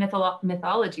mythology,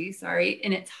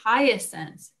 in its highest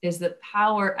sense, is the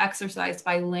power exercised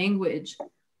by language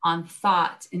on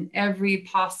thought in every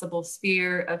possible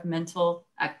sphere of mental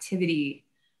activity,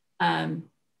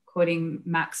 quoting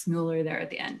Max Muller there at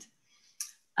the end.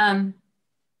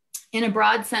 In a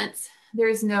broad sense, there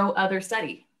is no other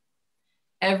study.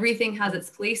 Everything has its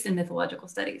place in mythological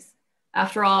studies.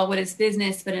 After all, what is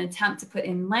business but an attempt to put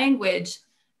in language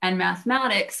and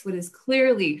mathematics what is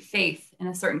clearly faith in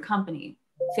a certain company,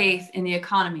 faith in the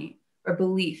economy, or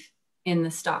belief in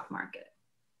the stock market.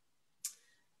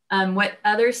 What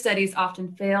other studies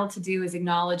often fail to do is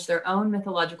acknowledge their own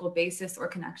mythological basis or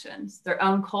connections, their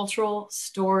own cultural,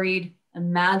 storied,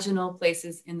 imaginal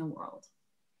places in the world.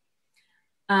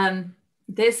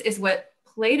 This is what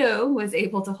Plato was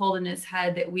able to hold in his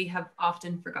head that we have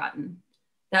often forgotten,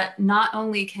 that not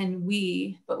only can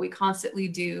we, but we constantly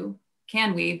do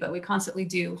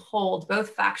hold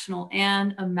both factional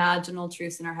and imaginal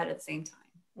truths in our head at the same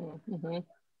time.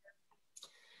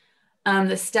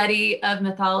 The study of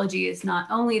mythology is not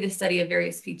only the study of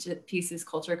various pieces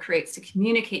culture creates to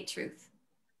communicate truth,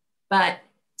 but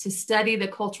to study the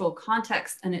cultural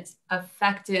context and its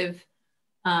effect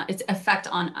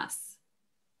on us.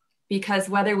 Because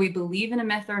whether we believe in a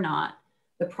myth or not,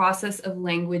 the process of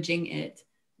languaging it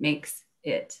makes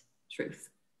it truth.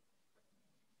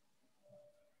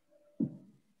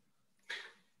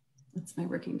 That's my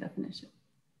working definition.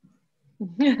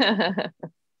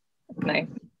 Nice.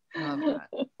 Love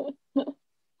that.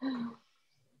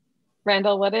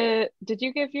 Randall, did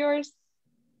you give yours?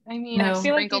 I mean, No. I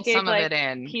feel like you sprinkled gave, some of like, it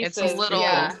in. It's a pieces, little,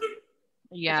 yeah.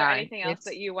 yeah. Is there anything else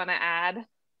that you want to add?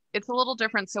 It's a little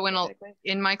different. So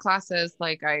in my classes,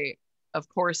 like I, of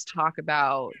course, talk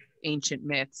about ancient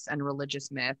myths and religious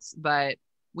myths, but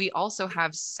we also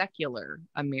have secular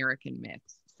American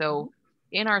myths. So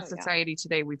in our society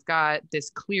today, we've got this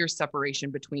clear separation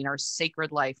between our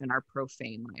sacred life and our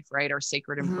profane life, right? Our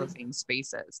sacred and profane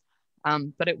spaces.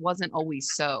 But it wasn't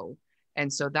always so.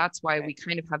 And so that's why we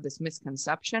kind of have this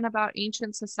misconception about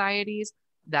ancient societies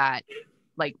that,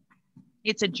 like,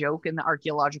 it's a joke in the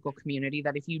archaeological community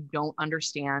that if you don't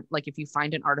understand, like if you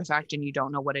find an artifact and you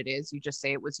don't know what it is, you just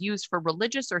say it was used for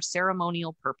religious or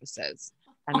ceremonial purposes.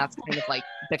 And that's kind of like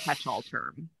the catch-all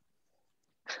term.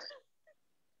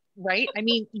 Right? I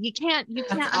mean, you can't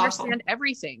understand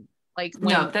everything. Like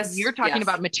when you're talking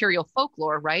about material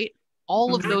folklore, right?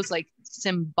 All of those like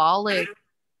symbolic,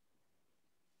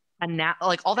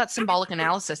 like all that symbolic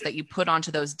analysis that you put onto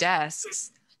those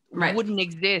desks wouldn't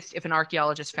exist if an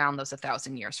archaeologist found those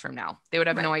 1,000 years from now. They would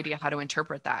have no idea how to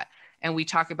interpret that. And we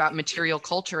talk about material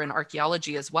culture and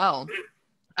archaeology as well.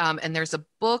 And there's a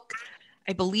book,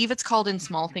 I believe it's called In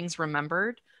Small Things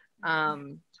Remembered,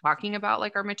 talking about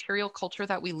like our material culture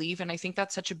that we leave. And I think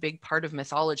that's such a big part of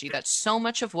mythology, that so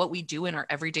much of what we do in our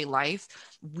everyday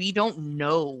life, we don't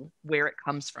know where it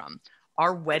comes from.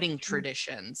 Our wedding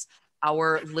traditions,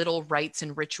 our little rites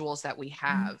and rituals that we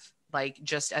have, like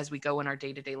just as we go in our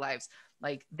day-to-day lives.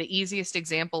 Like the easiest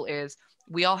example is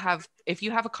we all have, if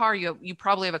you have a car, you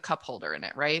probably have a cup holder in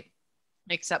it, right?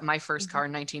 Except my first car,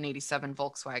 1987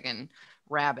 Volkswagen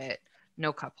Rabbit,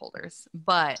 no cup holders.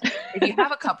 But if you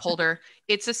have a cup holder,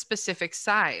 it's a specific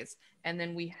size. And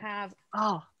then we have,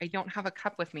 I don't have a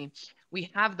cup with me.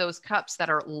 We have those cups that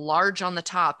are large on the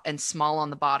top and small on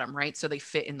the bottom, right? So they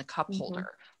fit in the cup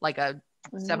holder, like a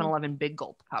 7-Eleven Big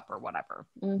Gulp cup or whatever.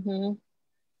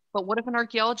 But what if an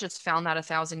archaeologist found that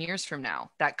 1,000 years from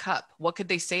now, that cup? What could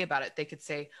they say about it? They could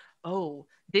say, oh,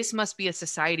 this must be a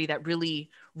society that really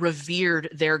revered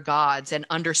their gods and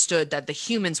understood that the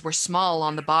humans were small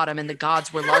on the bottom and the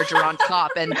gods were larger on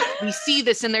top. And we see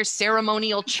this in their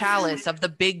ceremonial chalice of the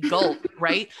big gulp,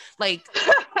 right? Like,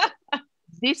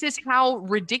 this is how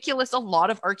ridiculous a lot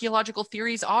of archaeological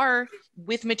theories are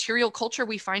with material culture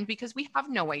we find, because we have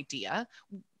no idea.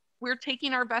 we're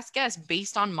taking our best guess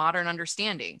based on modern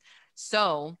understanding.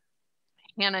 So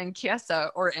Hannah and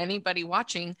Kiesa, or anybody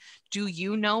watching, do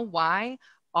you know why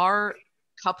our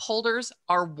cup holders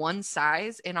are one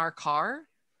size in our car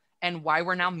and why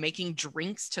we're now making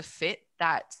drinks to fit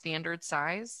that standard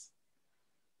size?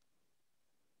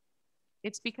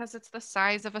 It's because it's the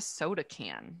size of a soda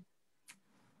can.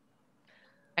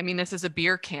 I mean, this is a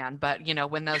beer can, but you know,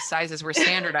 when those sizes were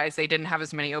standardized, they didn't have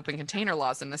as many open container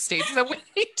laws in the States that we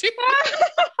do.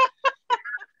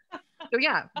 So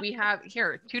yeah, we have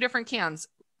here 2 different cans,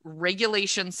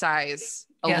 regulation size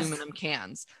aluminum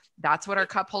cans. That's what our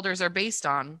cup holders are based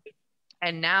on.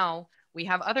 And now we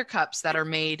have other cups that are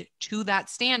made to that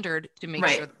standard to make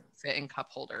sure that they fit in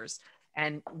cup holders.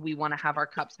 And we want to have our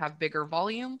cups have bigger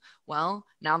volume. Well,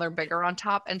 now they're bigger on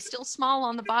top and still small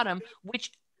on the bottom,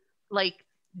 which like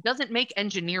doesn't make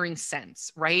engineering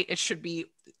sense, right? It should be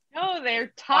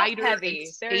they're top wider heavy, and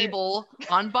stable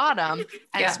on bottom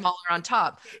and smaller on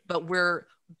top. But we're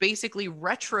basically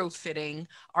retrofitting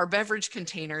our beverage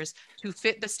containers to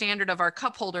fit the standard of our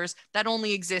cup holders that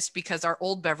only exist because our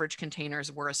old beverage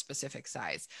containers were a specific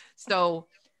size. So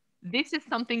this is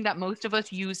something that most of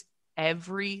us use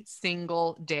every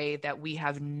single day that we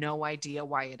have no idea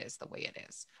why it is the way it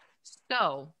is.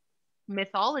 So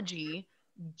mythology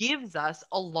gives us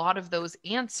a lot of those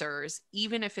answers,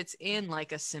 even if it's in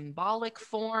like a symbolic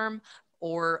form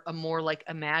or a more like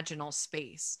imaginal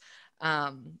space.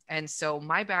 And so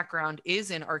my background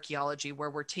is in archaeology,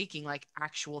 where we're taking like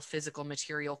actual physical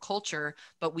material culture,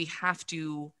 but we have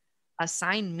to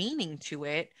assign meaning to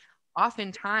it,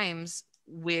 oftentimes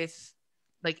with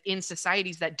like in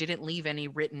societies that didn't leave any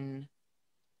written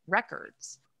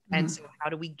records. And so how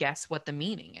do we guess what the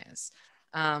meaning is?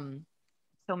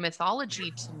 So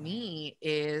mythology to me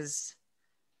is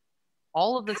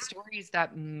all of the stories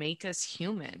that make us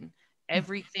human.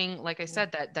 Everything, like I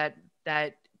said,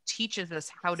 that teaches us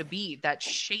how to be, that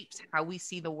shapes how we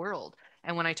see the world.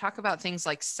 And when I talk about things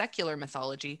like secular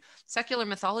mythology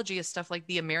is stuff like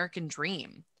the American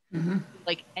dream,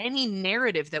 like any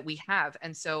narrative that we have.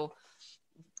 And so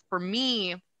for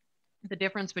me, the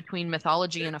difference between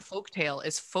mythology and a folktale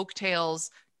is folktales,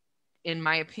 in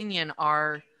my opinion,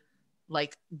 are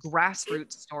like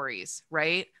grassroots stories,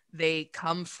 right? They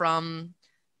come from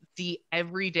the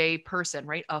everyday person,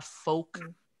 right? A folk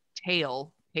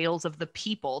tale, tales of the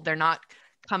people. They're not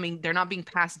being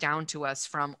passed down to us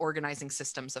from organizing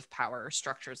systems of power or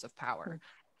structures of power.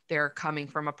 They're coming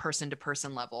from a person to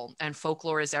person level. And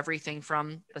folklore is everything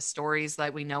from the stories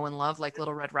that we know and love, like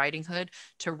Little Red Riding Hood,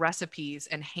 to recipes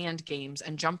and hand games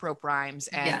and jump rope rhymes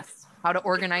and how to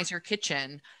organize your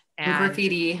kitchen and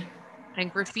graffiti.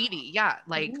 Yeah.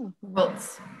 Like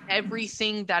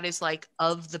everything that is like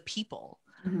of the people.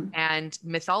 And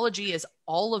mythology is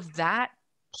all of that,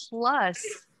 plus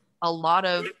a lot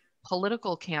of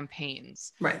political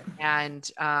campaigns and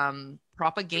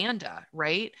propaganda,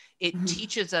 right? It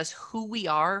teaches us who we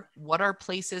are, what our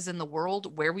place is in the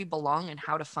world, where we belong, and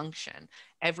how to function.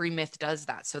 Every myth does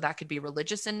that. So that could be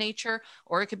religious in nature,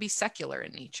 or it could be secular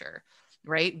in nature,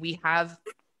 right? We have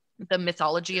the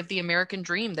mythology of the American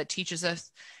dream that teaches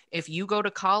us if you go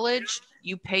to college,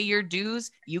 you pay your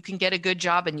dues, you can get a good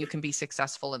job and you can be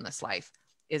successful in this life.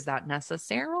 Is that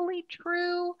necessarily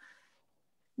true?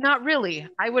 Not really.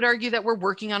 I would argue that we're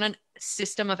working on a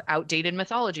system of outdated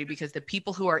mythology because the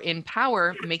people who are in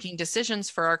power making decisions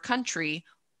for our country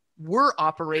were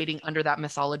operating under that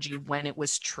mythology when it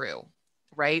was true,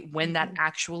 right? When that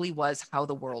actually was how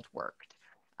the world worked.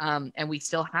 And we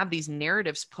still have these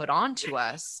narratives put onto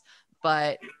us,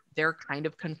 but they're kind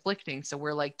of conflicting. So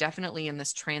we're like definitely in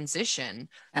this transition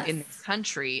in this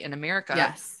country, in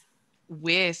America,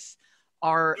 with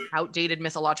our outdated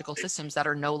mythological systems that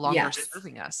are no longer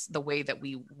serving us the way that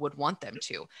we would want them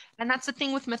to. And that's the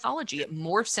thing with mythology. It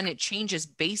morphs and it changes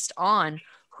based on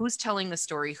who's telling the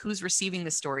story, who's receiving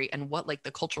the story, and what like the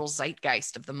cultural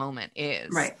zeitgeist of the moment is.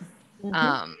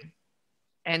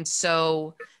 And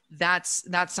so that's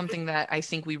something that I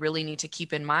think we really need to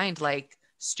keep in mind, like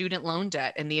student loan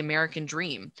debt and the American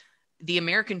dream. The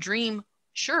American dream,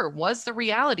 sure, was the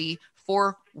reality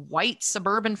for white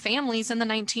suburban families in the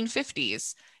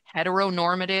 1950s,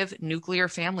 heteronormative nuclear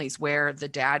families where the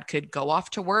dad could go off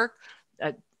to work,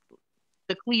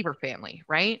 the Cleaver family,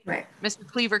 right? Mr.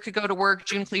 Cleaver could go to work,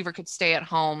 June Cleaver could stay at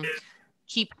home,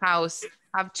 keep house,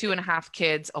 have 2.5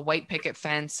 kids, a white picket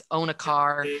fence, own a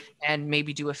car, and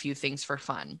maybe do a few things for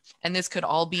fun. And this could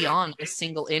all be on a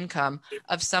single income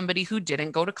of somebody who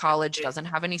didn't go to college, doesn't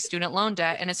have any student loan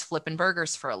debt, and is flipping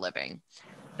burgers for a living.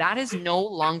 That is no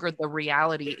longer the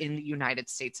reality in the United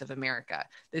States of America.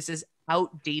 This is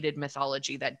outdated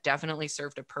mythology that definitely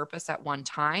served a purpose at one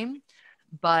time,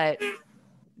 but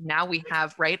now we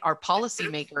have, right, our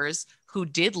policymakers who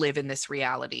did live in this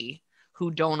reality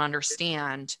who don't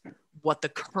understand what the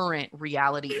current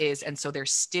reality is. And so they're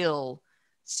still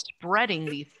spreading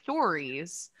these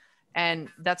stories. And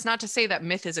that's not to say that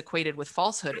myth is equated with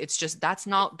falsehood. It's just that's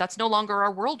no longer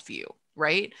our worldview,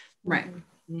 right? Right.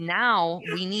 Now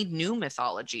we need new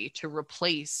mythology to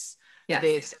replace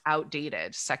this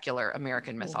outdated secular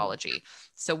American mythology.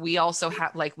 So we also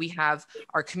have, like, we have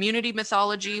our community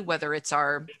mythology, whether it's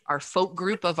our folk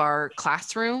group of our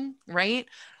classroom, right?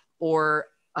 Or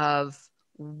of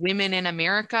women in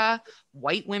America,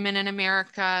 white women in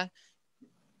America,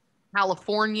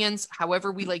 Californians,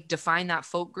 however we like define that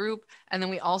folk group. And then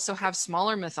we also have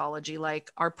smaller mythology,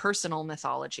 like our personal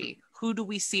mythology. Who do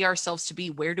we see ourselves to be?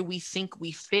 Where do we think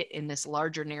we fit in this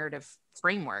larger narrative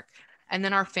framework? And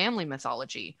then our family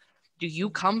mythology. Do you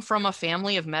come from a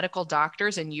family of medical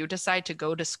doctors and you decide to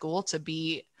go to school to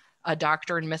be a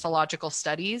doctor in mythological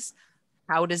studies?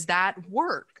 How does that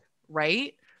work,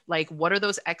 right? Like, what are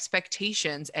those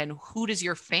expectations, and who does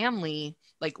your family,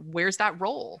 like, where's that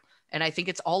role? And I think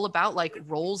it's all about like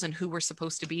roles and who we're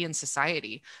supposed to be in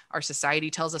society. Our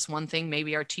society tells us one thing,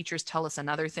 maybe our teachers tell us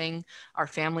another thing, our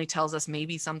family tells us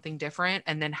maybe something different.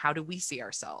 And then how do we see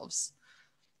ourselves?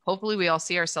 Hopefully we all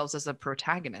see ourselves as a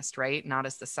protagonist, right? Not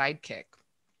as the sidekick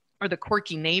or the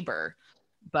quirky neighbor.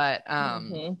 But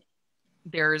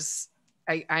there's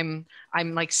I'm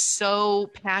like so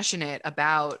passionate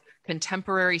about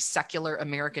contemporary secular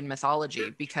American mythology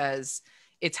because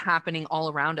it's happening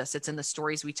all around us. It's in the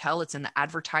stories we tell, it's in the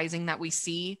advertising that we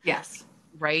see. Yes.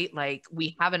 Right? Like,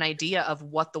 we have an idea of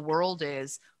what the world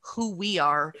is, who we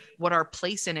are, what our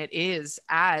place in it is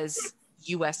as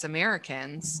US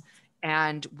Americans,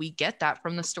 and we get that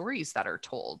from the stories that are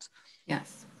told.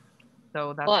 Yes.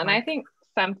 So that's well, and I think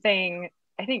something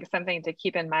to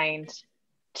keep in mind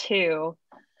too,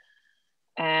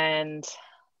 and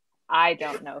I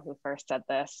don't know who first said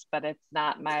this, but it's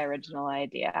not my original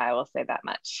idea. I will say that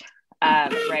much.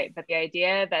 Right. But the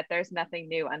idea that there's nothing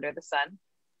new under the sun.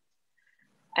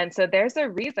 And so there's a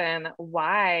reason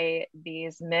why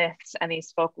these myths and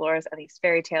these folklores and these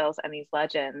fairy tales and these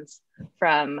legends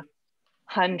from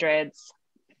hundreds,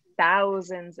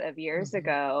 thousands of years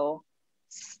ago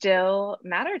still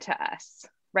matter to us,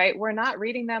 right? We're not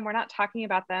reading them. We're not talking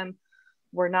about them.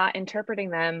 We're not interpreting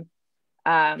them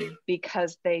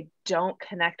because they don't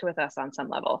connect with us on some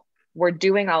level. We're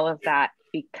doing all of that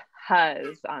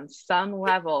because on some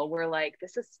level, we're like,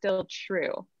 this is still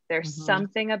true. There's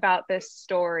something about this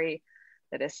story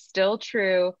that is still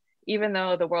true, even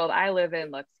though the world I live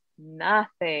in looks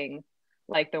nothing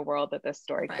like the world that this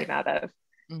story came out of.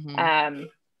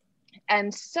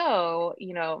 And so,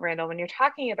 you know, Randall, when you're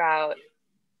talking about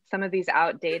some of these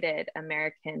outdated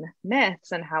American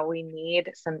myths and how we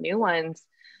need some new ones,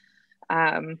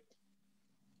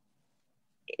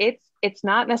 it's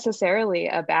not necessarily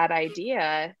a bad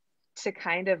idea to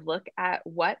kind of look at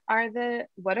what are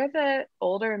the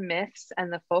older myths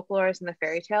and the folklores and the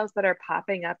fairy tales that are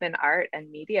popping up in art and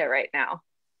media right now.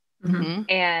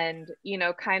 And, you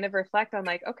know, kind of reflect on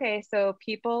like, okay, so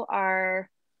people are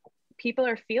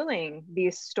feeling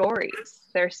these stories.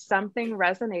 There's something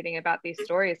resonating about these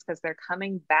stories because they're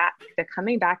coming back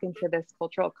into this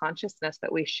cultural consciousness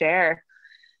that we share.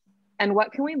 And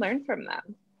what can we learn from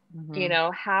them? You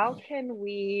know, how can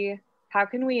we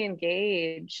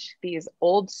engage these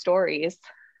old stories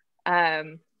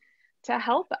to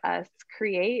help us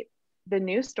create the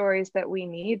new stories that we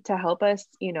need to help us,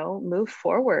 you know, move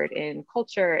forward in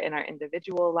culture, in our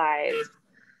individual lives,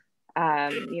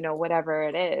 you know, whatever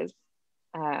it is.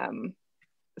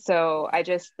 So I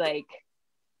just like,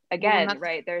 again,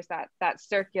 right, there's that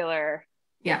circular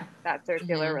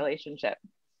relationship.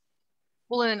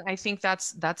 Well, and I think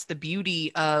that's the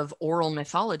beauty of oral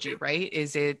mythology, right?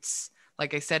 Is it's,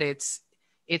 like I said, it's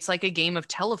like a game of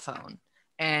telephone,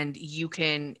 and you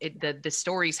can, the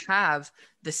stories have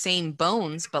the same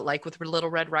bones, but like with Little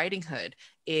Red Riding Hood,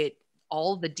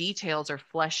 all the details are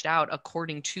fleshed out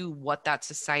according to what that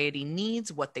society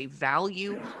needs, what they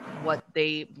value, what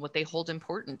they hold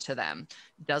important to them.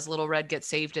 Does Little Red get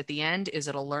saved at the end? Is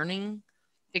it a learning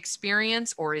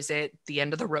experience, or is it the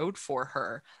end of the road for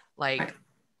her? Like,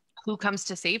 who comes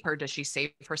to save her? Does she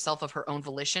save herself of her own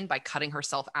volition by cutting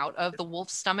herself out of the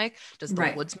wolf's stomach? Does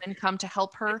the woodsman come to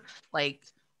help her? Like,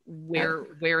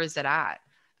 where is it at?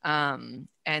 And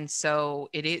so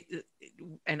it is,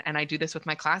 and I do this with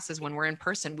my classes when we're in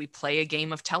person. We play a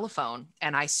game of telephone,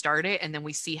 and I start it, and then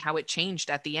we see how it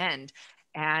changed at the end.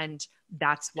 And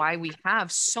that's why we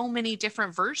have so many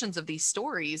different versions of these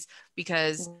stories,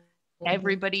 because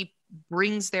everybody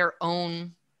brings their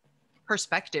own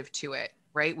perspective to it,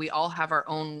 right? We all have our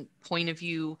own point of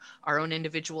view, our own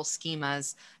individual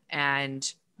schemas,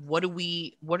 and what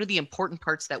are the important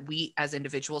parts that we as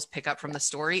individuals pick up from the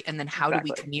story, and then how do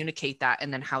we communicate that,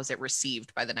 and then how's it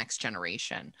received by the next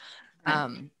generation?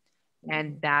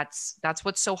 And that's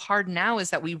what's so hard now,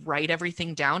 is that we write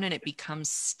everything down and it becomes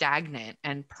stagnant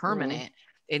and permanent,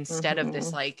 instead of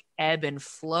this like ebb and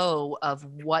flow of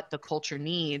what the culture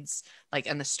needs, like,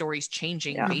 and the story's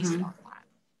changing based on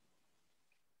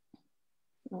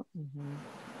that.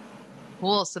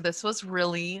 Cool. So this was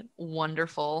really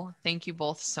wonderful. Thank you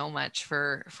both so much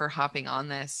for hopping on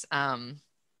this.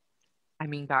 I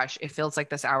mean, gosh, it feels like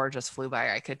this hour just flew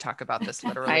by. I could talk about this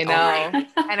literally. I know.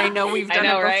 And I know we've done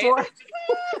it before.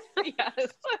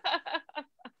 Yes.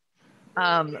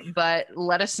 But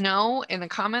let us know in the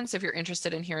comments if you're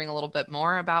interested in hearing a little bit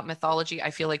more about mythology.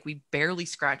 I feel like we barely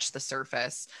scratched the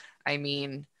surface. I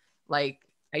mean, like,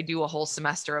 I do a whole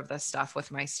semester of this stuff with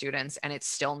my students, and it's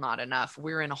still not enough.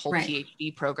 We're in a whole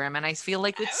PhD program, and I feel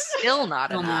like it's still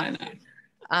not enough.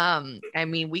 I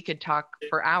mean, we could talk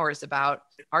for hours about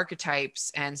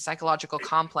archetypes and psychological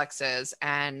complexes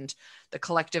and the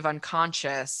collective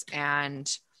unconscious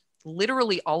and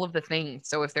literally all of the things.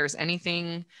 So if there's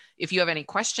anything, if you have any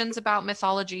questions about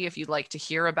mythology, if you'd like to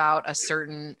hear about a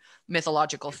certain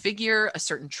mythological figure, a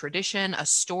certain tradition, a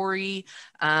story,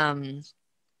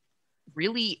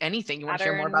 really anything, you want to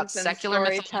hear more about secular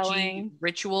mythology,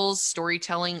 rituals,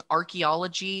 storytelling,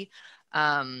 archaeology,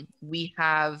 we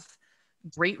have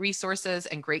great resources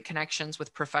and great connections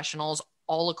with professionals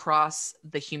all across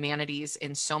the humanities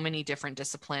in so many different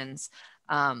disciplines.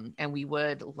 And we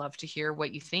would love to hear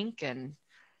what you think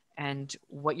and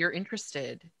what you're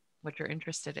interested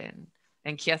in.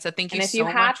 And Kiese, thank you so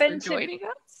much for joining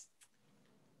us.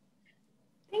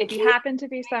 If you happen to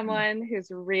be someone who's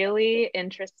really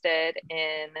interested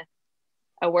in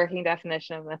a working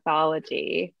definition of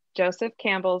mythology, Joseph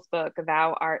Campbell's book,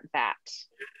 Thou Art That,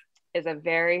 is a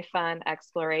very fun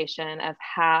exploration of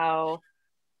how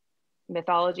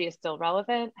mythology is still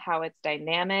relevant, how it's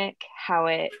dynamic, how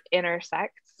it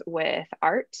intersects with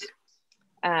art,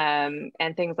 and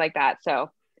things like that.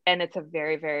 So, and it's a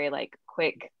very, very like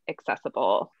quick,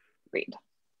 accessible read.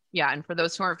 Yeah, and for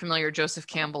those who aren't familiar, Joseph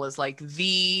Campbell is like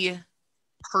the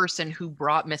person who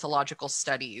brought mythological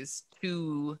studies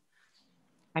to,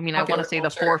 I mean, I want to say the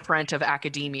forefront of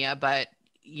academia, but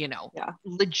you know,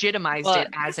 legitimized it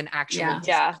as an actual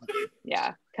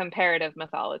discipline. Comparative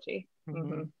mythology.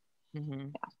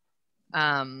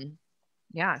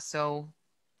 So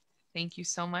thank you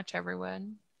so much,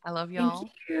 everyone. I love y'all.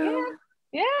 Thank you.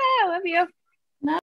 I love you.